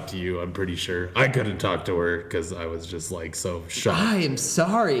mom talked to you, I'm pretty sure. I couldn't talk to her because I was just like so shocked. I am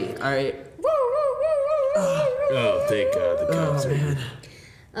sorry. All right. Oh, thank God the cops are here.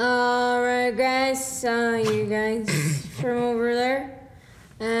 Alright, guys. You guys from over there.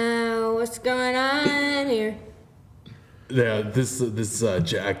 What's going on here? Yeah, this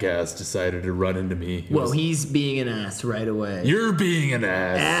jackass decided to run into me. It Well, was, he's being an ass right away. you're being an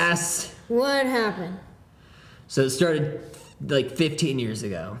ass. Ass. What happened? So it started like 15 years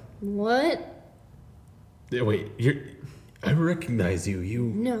ago. What? Yeah, wait, I recognize you.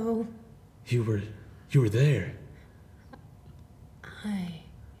 No. You were there. I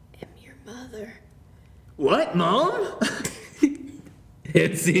am your mother. What, Mom?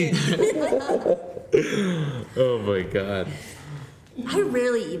 Itsy. Oh my god. I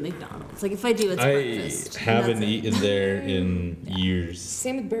rarely eat McDonald's. Like if I do, it's breakfast. and haven't that's it. eaten there in years.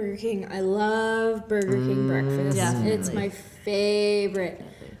 Same with Burger King. I love Burger King breakfast. Definitely. It's my favorite.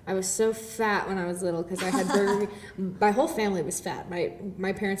 I was so fat when I was little because I had Burger King. My whole family was fat.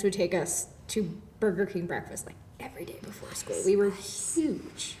 My parents would take us to Burger King breakfast like every day before school. We were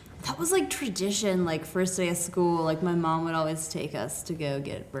huge. That was like tradition. Like first day of school, like my mom would always take us to go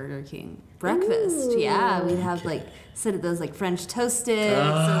get Burger King breakfast. Yeah, we'd have like sit at those like French toast sticks.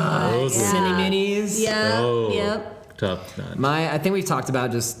 and, those like, are- Cinny minis. Yeah. Oh, Yep. top notch. I think we've talked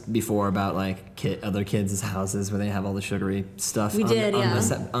about just before about like other kids' houses where they have all the sugary stuff. We did,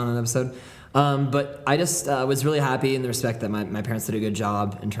 yeah. On an episode. But I just was really happy in the respect that my parents did a good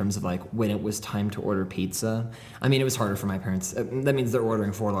job in terms of like when it was time to order pizza. I mean, it was harder for my parents. That means they're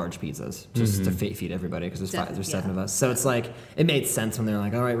ordering 4 large pizzas just to feed everybody because there's 7 of us. So it's like it made sense when they're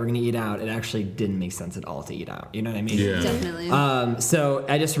like, all right, we're gonna eat out. It actually didn't make sense at all to eat out. You know what I mean? Yeah. Definitely. So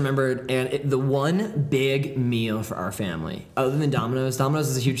I just remembered, and the one big meal for our family, other than Domino's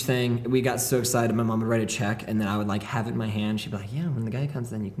is a huge thing. We got so excited, my mom would write a check, and then I would like have it in my hand. She'd be like, "Yeah, when the guy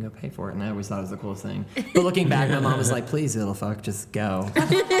comes in, you can go pay for it." And I always thought it was the coolest thing. But looking back, my mom was like, "Please, little fuck, just go."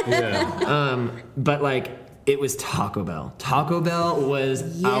 Yeah. But like, it was Taco Bell. Taco Bell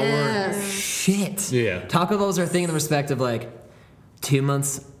was our Yes. shit. Yeah. Taco Bell was our thing in the respect of like 2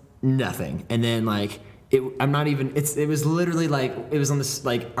 months, nothing, and then like. It was literally like it was on this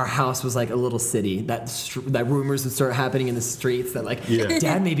like our house was like a little city that rumors would start happening in the streets that like Yeah.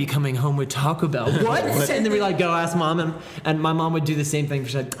 Dad may be coming home with Taco Bell. What? And then we like go ask Mom and my mom would do the same thing.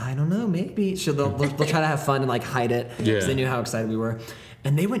 She's like, I don't know, maybe. They'll try to have fun and like hide it because Yeah. they knew how excited we were.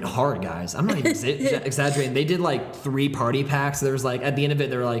 And they went hard, guys. I'm not even exaggerating. They did like 3 party packs. There was like at the end of it,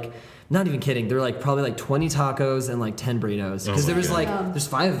 they were like. Not even kidding. There were like probably like 20 tacos and like 10 burritos because there was God. like there's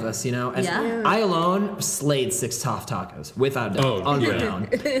 5 of us, you know. And Yeah. I alone slayed 6 tough tacos without a doubt Oh, on the yeah.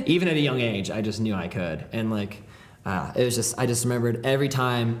 ground. Even at a young age, I just knew I could. And like it was just I just remembered every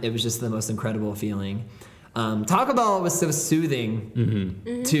time it was just the most incredible feeling. Taco Bell was so soothing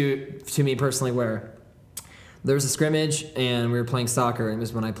to me personally where there was a scrimmage and we were playing soccer. And it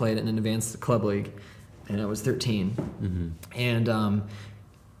was when I played in an advanced club league and I was 13. And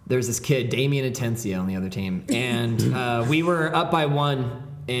there was this kid, Damian Atencio, on the other team, and we were up by 1,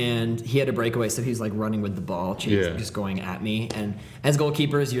 and he had a breakaway, so he was like running with the ball, just going at me. And as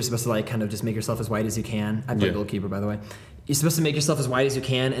goalkeepers, you're supposed to like kind of just make yourself as wide as you can. I play Yeah. goalkeeper, by the way. You're supposed to make yourself as wide as you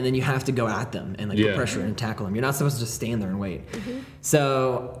can, and then you have to go at them and like put Yeah. pressure and tackle them. You're not supposed to just stand there and wait.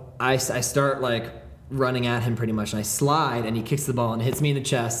 So I start like running at him pretty much, and I slide, and he kicks the ball and it hits me in the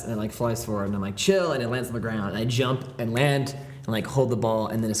chest, and it like flies forward, and I'm like chill, and it lands on the ground, and I jump and land. And like hold the ball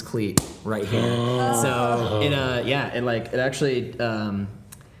and then his cleat right here. So it actually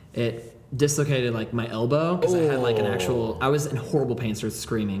it dislocated like my elbow because I had like an actual. I was in horrible pain, started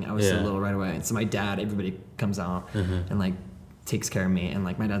screaming. I was so Yeah. little right away. And so my dad, everybody comes out and like takes care of me, and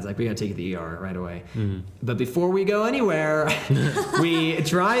like my dad's like, we gotta take you to the ER right away. But before we go anywhere, we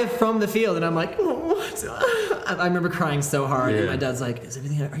drive from the field, and I'm like, I remember crying so hard, and Yeah. my dad's like, is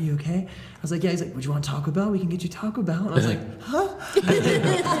everything? Are you okay? I was like, yeah. He's like, would you want Taco Bell? We can get you Taco Bell. And I was like, huh?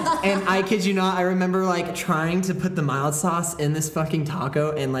 And I kid you not, I remember like trying to put the mild sauce in this fucking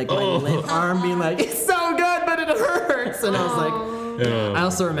taco, and like my limp arm being like, it's so good, but it hurts. And I was like, Oh. I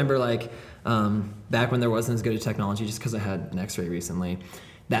also remember like back when there wasn't as good a technology, just because I had an X-ray recently,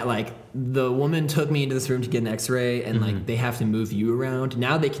 that like the woman took me into this room to get an X-ray, and like they have to move you around.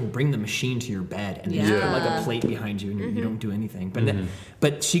 Now they can bring the machine to your bed and they just put like a plate behind you, and you don't do anything.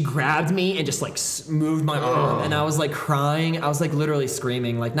 But she grabbed me and just like moved my arm, and I was like crying. I was like literally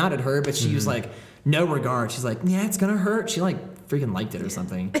screaming, like not at her, but she was like no regard. She's like, yeah, it's gonna hurt. She like freaking liked it or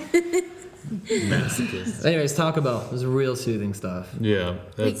something. Masochist. Anyways, Taco Bell was real soothing stuff. Yeah,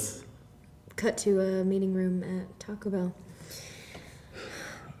 that's Cut to a meeting room at Taco Bell.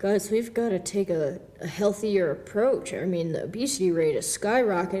 Guys, we've got to take a healthier approach. I mean, the obesity rate is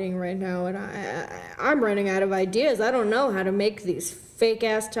skyrocketing right now, and I'm running out of ideas. I don't know how to make these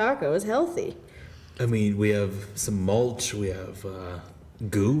fake-ass tacos healthy. I mean, we have some mulch, we have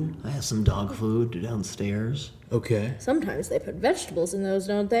goo. I have some dog food downstairs. Okay. Sometimes they put vegetables in those,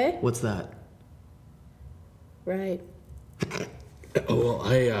 don't they? What's that? Right. Oh, well,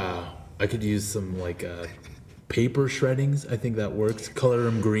 I could use some like paper shreddings. I think that works. Color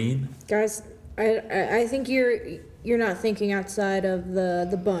them green. Guys, I think you're not thinking outside of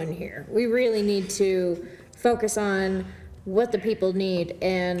the bun here. We really need to focus on what the people need,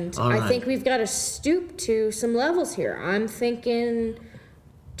 and All I right. think we've got to stoop to some levels here. I'm thinking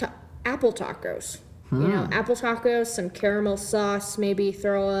apple tacos. You know, apple tacos, some caramel sauce, maybe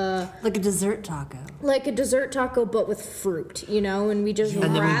throw Like a dessert taco. like a dessert taco but with fruit, you know, and we just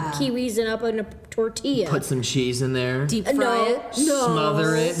then we- wrap kiwis up in a tortilla. Put some cheese in there. Deep fry no, it. no.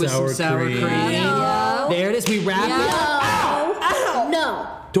 Smother it with some Sour sour cream. cream. No. There it is. We wrap it. No,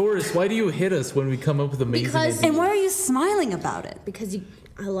 Doris, why do you hit us when we come up with amazing Because- ideas? And why are you smiling about it? because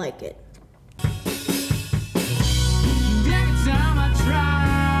I like it. Every time I try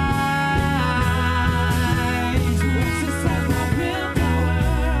to exercise my willpower,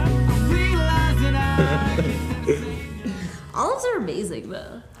 I realize that Olives are amazing,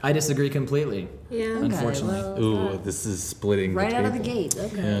 though. I disagree completely. Yeah. Unfortunately. Ooh, this is splitting Right the out of the table. gate.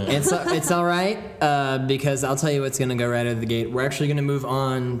 Okay. It's all right because I'll tell you what's gonna go right out of the gate. We're actually gonna move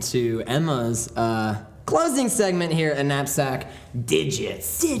on to Emma's closing segment here at Knapsack,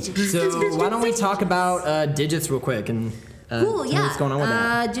 digits. Digits. So why don't we talk about digits real quick and Cool, tell me yeah. what's going on with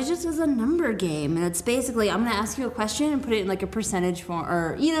that? Digits is a number game, and it's basically I'm gonna ask you a question and put it in like a percentage form,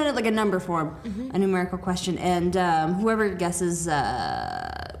 or like a number form, a numerical question, and whoever guesses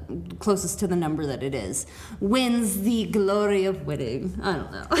closest to the number that it is wins the glory of winning. I don't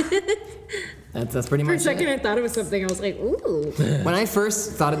know. That's pretty For a much second, it. I thought it was something. I was like, ooh. When I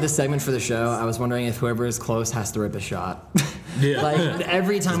first thought of this segment for the show, I was wondering if whoever is close has to rip a shot. Yeah. Like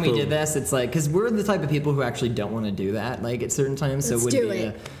every time we Boom. did this, it's like because we're the type of people who actually don't want to do that. Like at certain times, so Let's it would do be.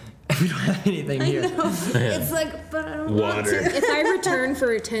 it. We don't have anything here. It's like, but I don't want Water. to. If I return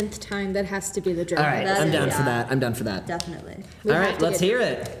for a 10th time, that has to be the draw. All right, That I'm is- down for yeah. that. I'm down for that. Definitely. We All have right, to let's get- hear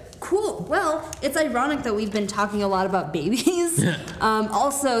it. Cool. Well, it's ironic that we've been talking a lot about babies.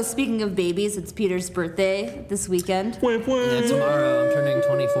 Also, speaking of babies, it's Peter's birthday this weekend. Wimp, Yeah, wimp. tomorrow I'm turning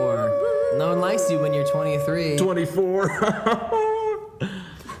 24. No one likes you when you're 23. 24.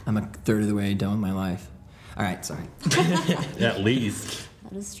 I'm a third of the way done with my life. All right, sorry. At least.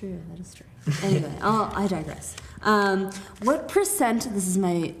 That is true. That is true. Anyway, I digress. What percent? This is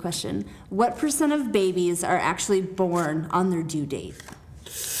my question. What percent of babies are actually born on their due date?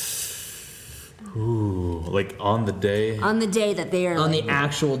 Ooh, like on the day. On the day that they are. On like, the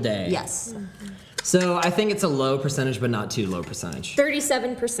actual day. Yes. So I think it's a low percentage, but not too low percentage.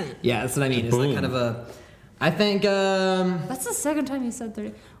 37%. Yeah, that's what I mean. It's like Boom. kind of a. I think That's the second time you said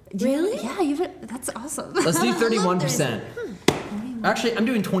 30. Really? Yeah. That's awesome. let's do I love 31%. Actually, I'm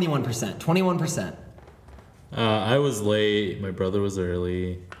doing 21%. 21%. I was late. My brother was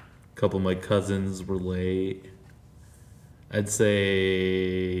early. A couple of my cousins were late. I'd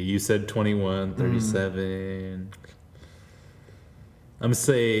say you said 21, 37. I'm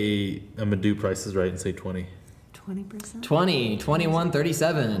gonna do prices right and say 20. 20%. 20, 21,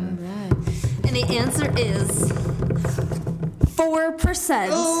 37. Right. And the answer is 4%.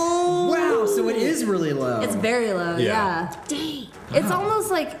 Wow, so it is really low. It's very low, Yeah. yeah. Dang. It's almost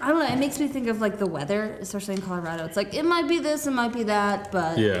like, I don't know, it makes me think of like the weather, especially in Colorado. It's like, it might be this, it might be that,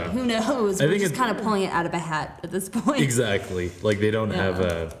 but Yeah. who knows? I We're think just it's- kind of pulling it out of a hat at this point. Exactly. Like they don't have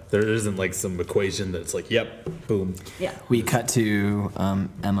Yeah. there isn't like some equation that's like, yep, boom. Yeah. We cut to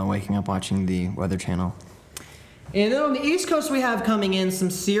Emma waking up watching the Weather Channel. And then on the East Coast, we have coming in some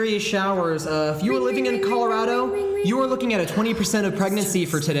serious showers. If you are living in Colorado, you are looking at a 20% of pregnancy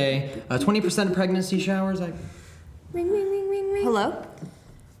for today. 20% of pregnancy showers. Ring, ring, ring, ring, ring. Hello?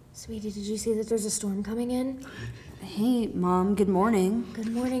 Sweetie, did you see that there's a storm coming in? Hey, Mom, good morning. Good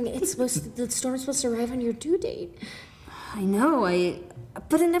morning. The storm's supposed to arrive on your due date. I know,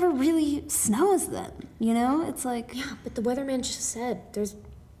 but it never really snows then, you know? It's like, Yeah, but the weatherman just said there's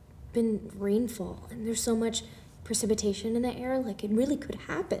been rainfall and there's so much precipitation in the air, like it really could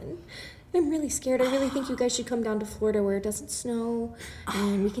happen. I'm really scared. I really think you guys should come down to Florida where it doesn't snow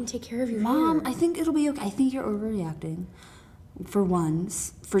and we can take care of your Mom, hair. I think it'll be okay. I think you're overreacting. For one.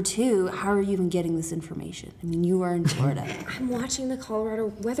 For two, how are you even getting this information? I mean, you are in Florida. I'm watching the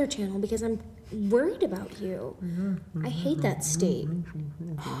Colorado Weather Channel because I'm worried about you. I hate that state.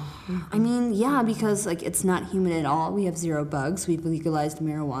 I mean, yeah, because like it's not humid at all. We have 0 bugs. We've legalized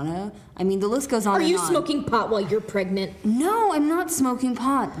marijuana. I mean, the list goes on. Are and you on. smoking pot while you're pregnant? No, I'm not smoking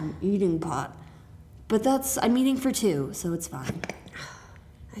pot. I'm eating pot. But I'm eating for 2, so it's fine.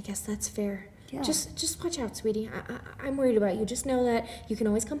 I guess that's fair. Yeah. Just watch out, sweetie. I'm worried about you. Just know that you can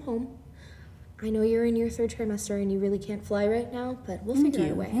always come home. I know you're in your 3rd trimester and you really can't fly right now, but we'll figure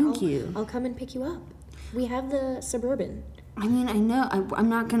out a way. Thank you. I'll come and pick you up. We have the Suburban. I mean, I know. I'm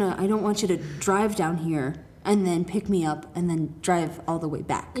not gonna. I don't want you to drive down here and then pick me up and then drive all the way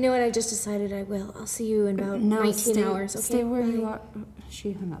back. You know what? I just decided I will. I'll see you in about 19 hours. Okay, Stay where you bye. are.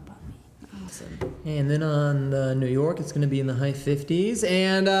 She hung up on me. Awesome. And then on New York, it's going to be in the high 50s.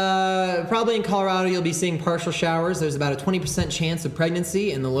 And probably in Colorado, you'll be seeing partial showers. There's about a 20% chance of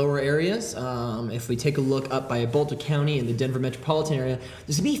pregnancy in the lower areas. If we take a look up by Boulder County in the Denver metropolitan area,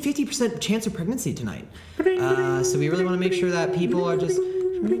 there's going to be a 50% chance of pregnancy tonight. So we really want to make sure that people are just...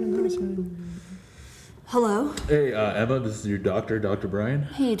 Hello. Hey, Emma, this is your doctor, Dr. Brian.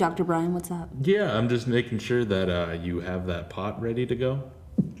 Hey, Dr. Brian. What's up? Yeah, I'm just making sure that you have that pot ready to go.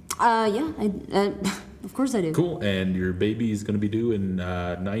 Yeah. Of course I do. Cool. And your baby is going to be due in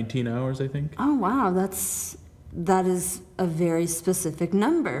 19 hours, I think. Oh wow, that is a very specific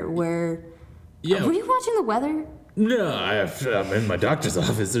number. Where Yeah. were you watching the weather? No, I'm in my doctor's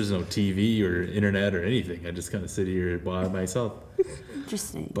office. There's no TV or internet or anything. I just kind of sit here by myself.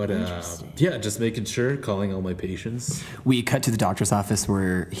 Interesting. But yeah, just making sure, calling all my patients. We cut to the doctor's office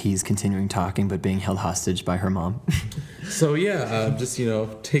where he's continuing talking but being held hostage by her mom. So yeah, just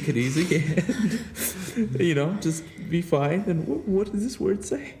take it easy, and just be fine. And what does this word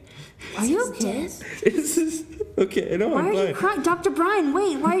say? Are you okay? Is this okay? No, Why I'm are you fine. crying, Dr. Brian?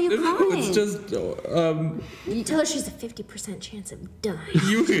 Wait, why are you No, crying? it's just You tell her she's a 50% chance of dying.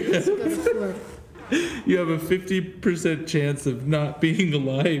 you. Go to Florida. You have a 50% chance of not being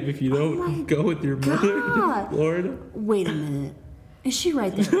alive if you don't go with your mother to God. Florida. Wait a minute. Is she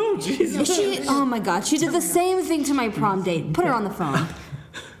right there? No, Jesus. Is she? Oh my God, she did the same thing to my prom date. Put her on the phone.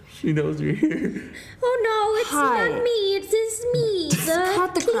 She knows you're here. Oh no, it's Hi. not me. It's me.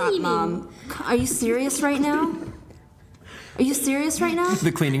 Cut the crap, Mom. Are you serious right now? Are you serious right now?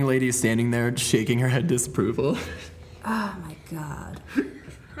 The cleaning lady is standing there shaking her head disapproval. Oh my God.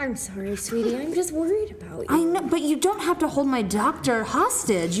 I'm sorry, sweetie. I'm just worried about you. I know, but you don't have to hold my doctor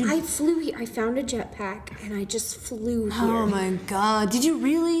hostage. I flew here. I found a jetpack and I just flew here. Oh my God. Did you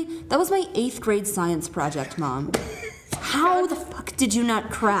really? That was my 8th grade science project, Mom. How the fuck did you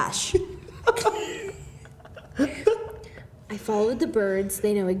not crash? I followed the birds.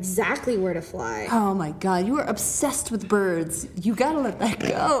 They know exactly where to fly. Oh my God, you are obsessed with birds. You gotta let that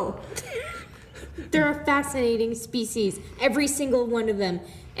go. They're a fascinating species. Every single one of them.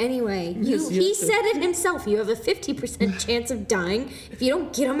 Anyway, he said it himself. You have a 50% chance of dying if you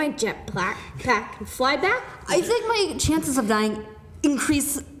don't get on my jetpack and fly back. I think my chances of dying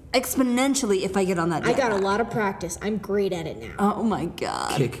increase exponentially if I get on that I got a jetpack. lot of practice. I'm great at it now. Oh my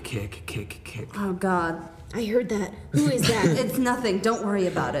God. Kick. Oh God. I heard that. Who is that? It's nothing. Don't worry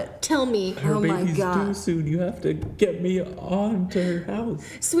about it. Tell me. Her Oh my baby's God. due soon. You have to get me on to her house.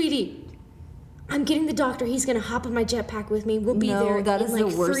 Sweetie, I'm getting the doctor. He's gonna hop on my jetpack with me. We'll be No, there that in is like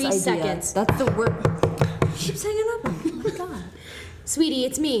the worst 3 idea. seconds. That's the worst. She keeps hanging up on me. Oh my God. Sweetie,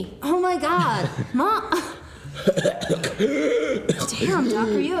 it's me. Oh my God. Mom. Damn, Doc,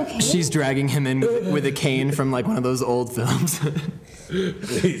 are you okay? She's dragging him in with a cane from like one of those old films.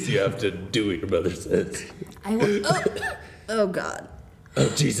 Please, you have to do what your mother says. I will. Oh God. Oh,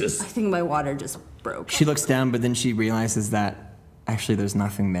 Jesus. I think my water just broke. She looks down, but then she realizes that actually there's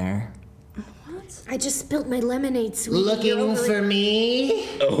nothing there. I just spilled my lemonade, sweetie. You're over me?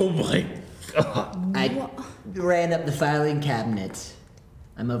 Oh, my God. I ran up the filing cabinet.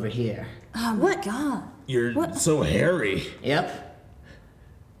 I'm over here. Oh my God. You're so hairy. Yep.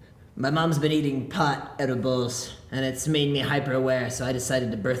 My mom's been eating pot edibles, and it's made me hyper aware, so I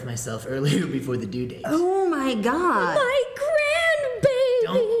decided to birth myself earlier before the due date. Oh my God. My grandbaby.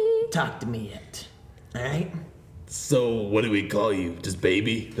 Don't talk to me yet. Alright? So, what do we call you? Just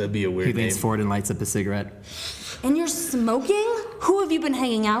baby? That'd be a He weird leans name. forward and lights up a cigarette. And you're smoking? Who have you been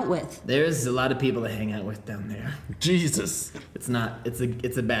hanging out with? There's a lot of people to hang out with down there. Jesus. It's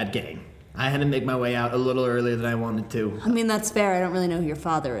a bad gang. I had to make my way out a little earlier than I wanted to. I mean, that's fair. I don't really know who your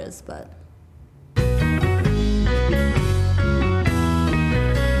father is, but. I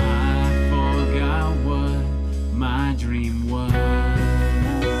forgot what my dream was.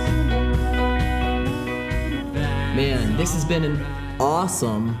 Man, this has been an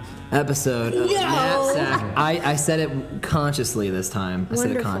awesome episode of Knapsack. I said it consciously this time. I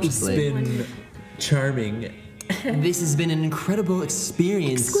said it Wonderful. It's consciously. been charming. This has been an incredible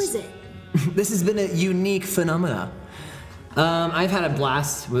experience. Exquisite. This has been a unique phenomena. I've had a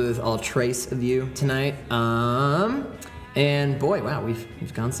blast with all trace of you tonight. And boy, wow,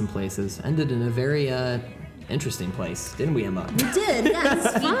 we've gone some places. Ended in a very interesting place, didn't we, Emma? We did,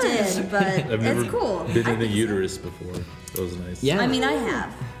 yes, we did, but I've never it's cool. been in a uterus before. That was nice. Yeah. I mean, I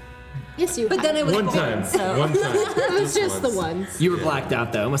have. Yes, you. But then it was One fun, time. So. One time. It was just the once. ones. You were blacked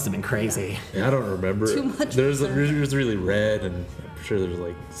out though. It must have been crazy. Yeah, I don't remember. Too it. much There's pizza. it was really red, and I'm sure there's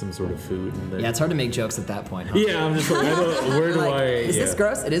like some sort of food in there. Yeah, it's hard to make jokes at that point. Huh? Yeah, I'm just like, where do Like, I? is this yeah.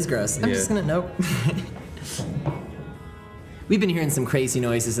 gross? It is gross. I'm Yeah. just gonna nope. We've been hearing some crazy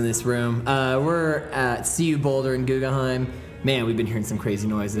noises in this room. We're at CU Boulder in Guggenheim. Man, we've been hearing some crazy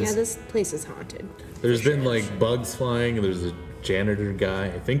noises. Yeah, this place is haunted. There's been like bugs flying, and there's a janitor guy.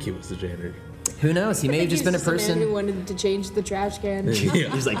 I think he was the janitor. Who knows? He may have just been a Man who person. wanted to change the trash can. Yeah.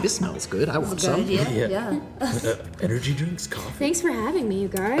 He's like, this smells good. I want Good some. idea. Yeah. Yeah. Energy drinks, coffee. Thanks for having me, you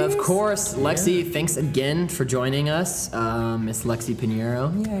guys. Of course, Lexi, thanks again for joining us. Miss Lexi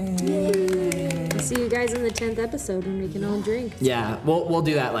Pinheiro. I'll see you guys in the 10th episode when we can all drink. Yeah, we'll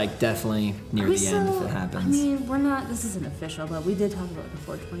do that like definitely near We the end if still- it happens. I mean, we're not. This isn't official, but we did talk about the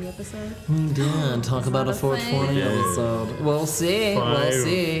 420 episode. We did talk about a that a thing? 420 episode. We'll see. We'll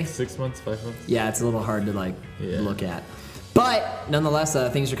see. 6 months, 5 months. Yeah, it's a little hard to Yeah. look at. But nonetheless,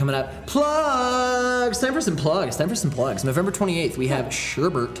 things are coming up. Plugs! Time for some plugs. November 28th, we have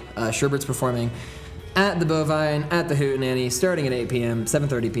Sherbert. Sherbert's performing at the Bovine, at the Hootenanny, starting at 8 p.m.,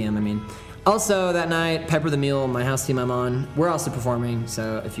 7:30 p.m., I mean. Also, that night, Pepper the Mule, my house team I'm on, we're also performing.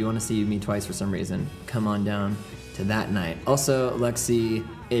 So if you want to see me twice for some reason, come on down to that night. Also, Lexi,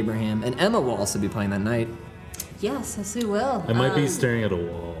 Abraham, and Emma will also be playing that night. Yes, yes, we will. I might be staring at a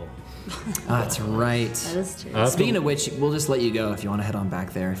wall. That's right. That is true. I have to- Speaking of which, we'll just let you go if you want to head on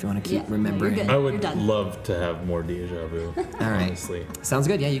back there, if you want to keep Yeah, no, remembering. you're good. I You're would done. love to have more deja vu. All right. Honestly. Sounds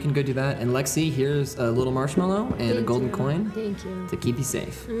good. Yeah, you can go do that. And Lexi, here's a little marshmallow and a Thank golden you. coin Thank you. to keep you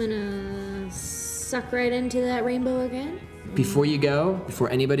safe. I'm gonna suck right into that rainbow again. Before you go, before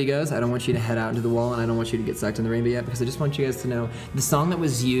anybody goes, I don't want you to head out into the wall, and I don't want you to get sucked in the rainbow yet, because I just want you guys to know the song that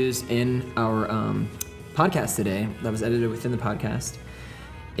was used in our podcast today, that was edited within the podcast,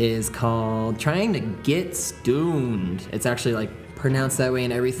 is called "Trying to Get Stoned." It's actually like pronounced that way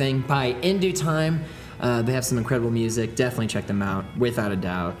and everything by In Due Time. They have some incredible music. Definitely check them out, without a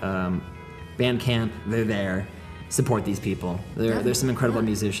doubt. Bandcamp, they're there. Support these people. There's some incredible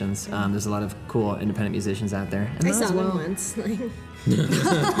musicians. There's a lot of cool independent musicians out there. And I those saw them well. once.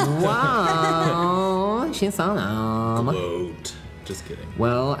 Wow, she saw them. Quote. Just kidding.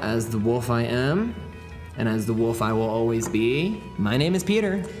 Well, as the wolf I am, and as the wolf I will always be, my name is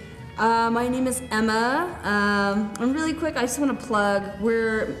Peter. My name is Emma. And really quick, I just want to plug.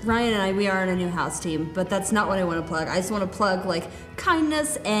 Ryan and I. We are in a new house team, but that's not what I want to plug. I just want to plug like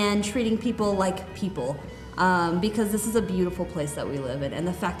kindness and treating people like people, because this is a beautiful place that we live in, and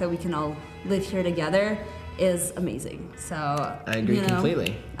the fact that we can all live here together is amazing. So I agree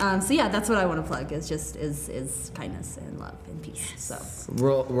completely. So yeah, that's what I want to plug. Is kindness and love and peace. So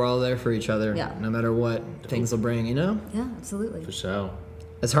We're all there for each other, Yeah. no matter what things will bring, you know? yeah, absolutely, For sure.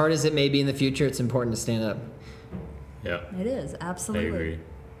 As hard as it may be in the future, it's important to stand up. Yeah. it is I absolutely. agree.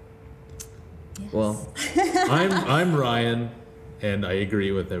 Yes. Well, I'm Ryan, and I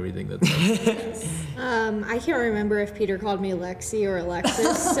agree with everything that's I can't remember if Peter called me Lexi or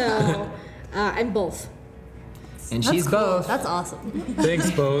Alexis, so I'm both. and That's she's cool. both. That's awesome.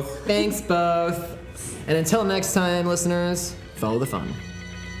 Thanks both. Thanks, both. And until next time, listeners, follow the fun.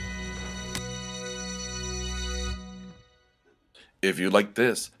 If you like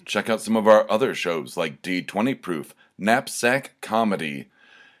this, check out some of our other shows like D20 Proof, Knapsack Comedy,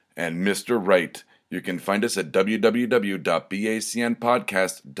 and Mr. Right. You can find us at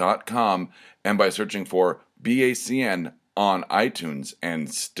www.bacnpodcast.com and by searching for BACN on iTunes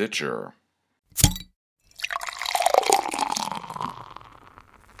and Stitcher.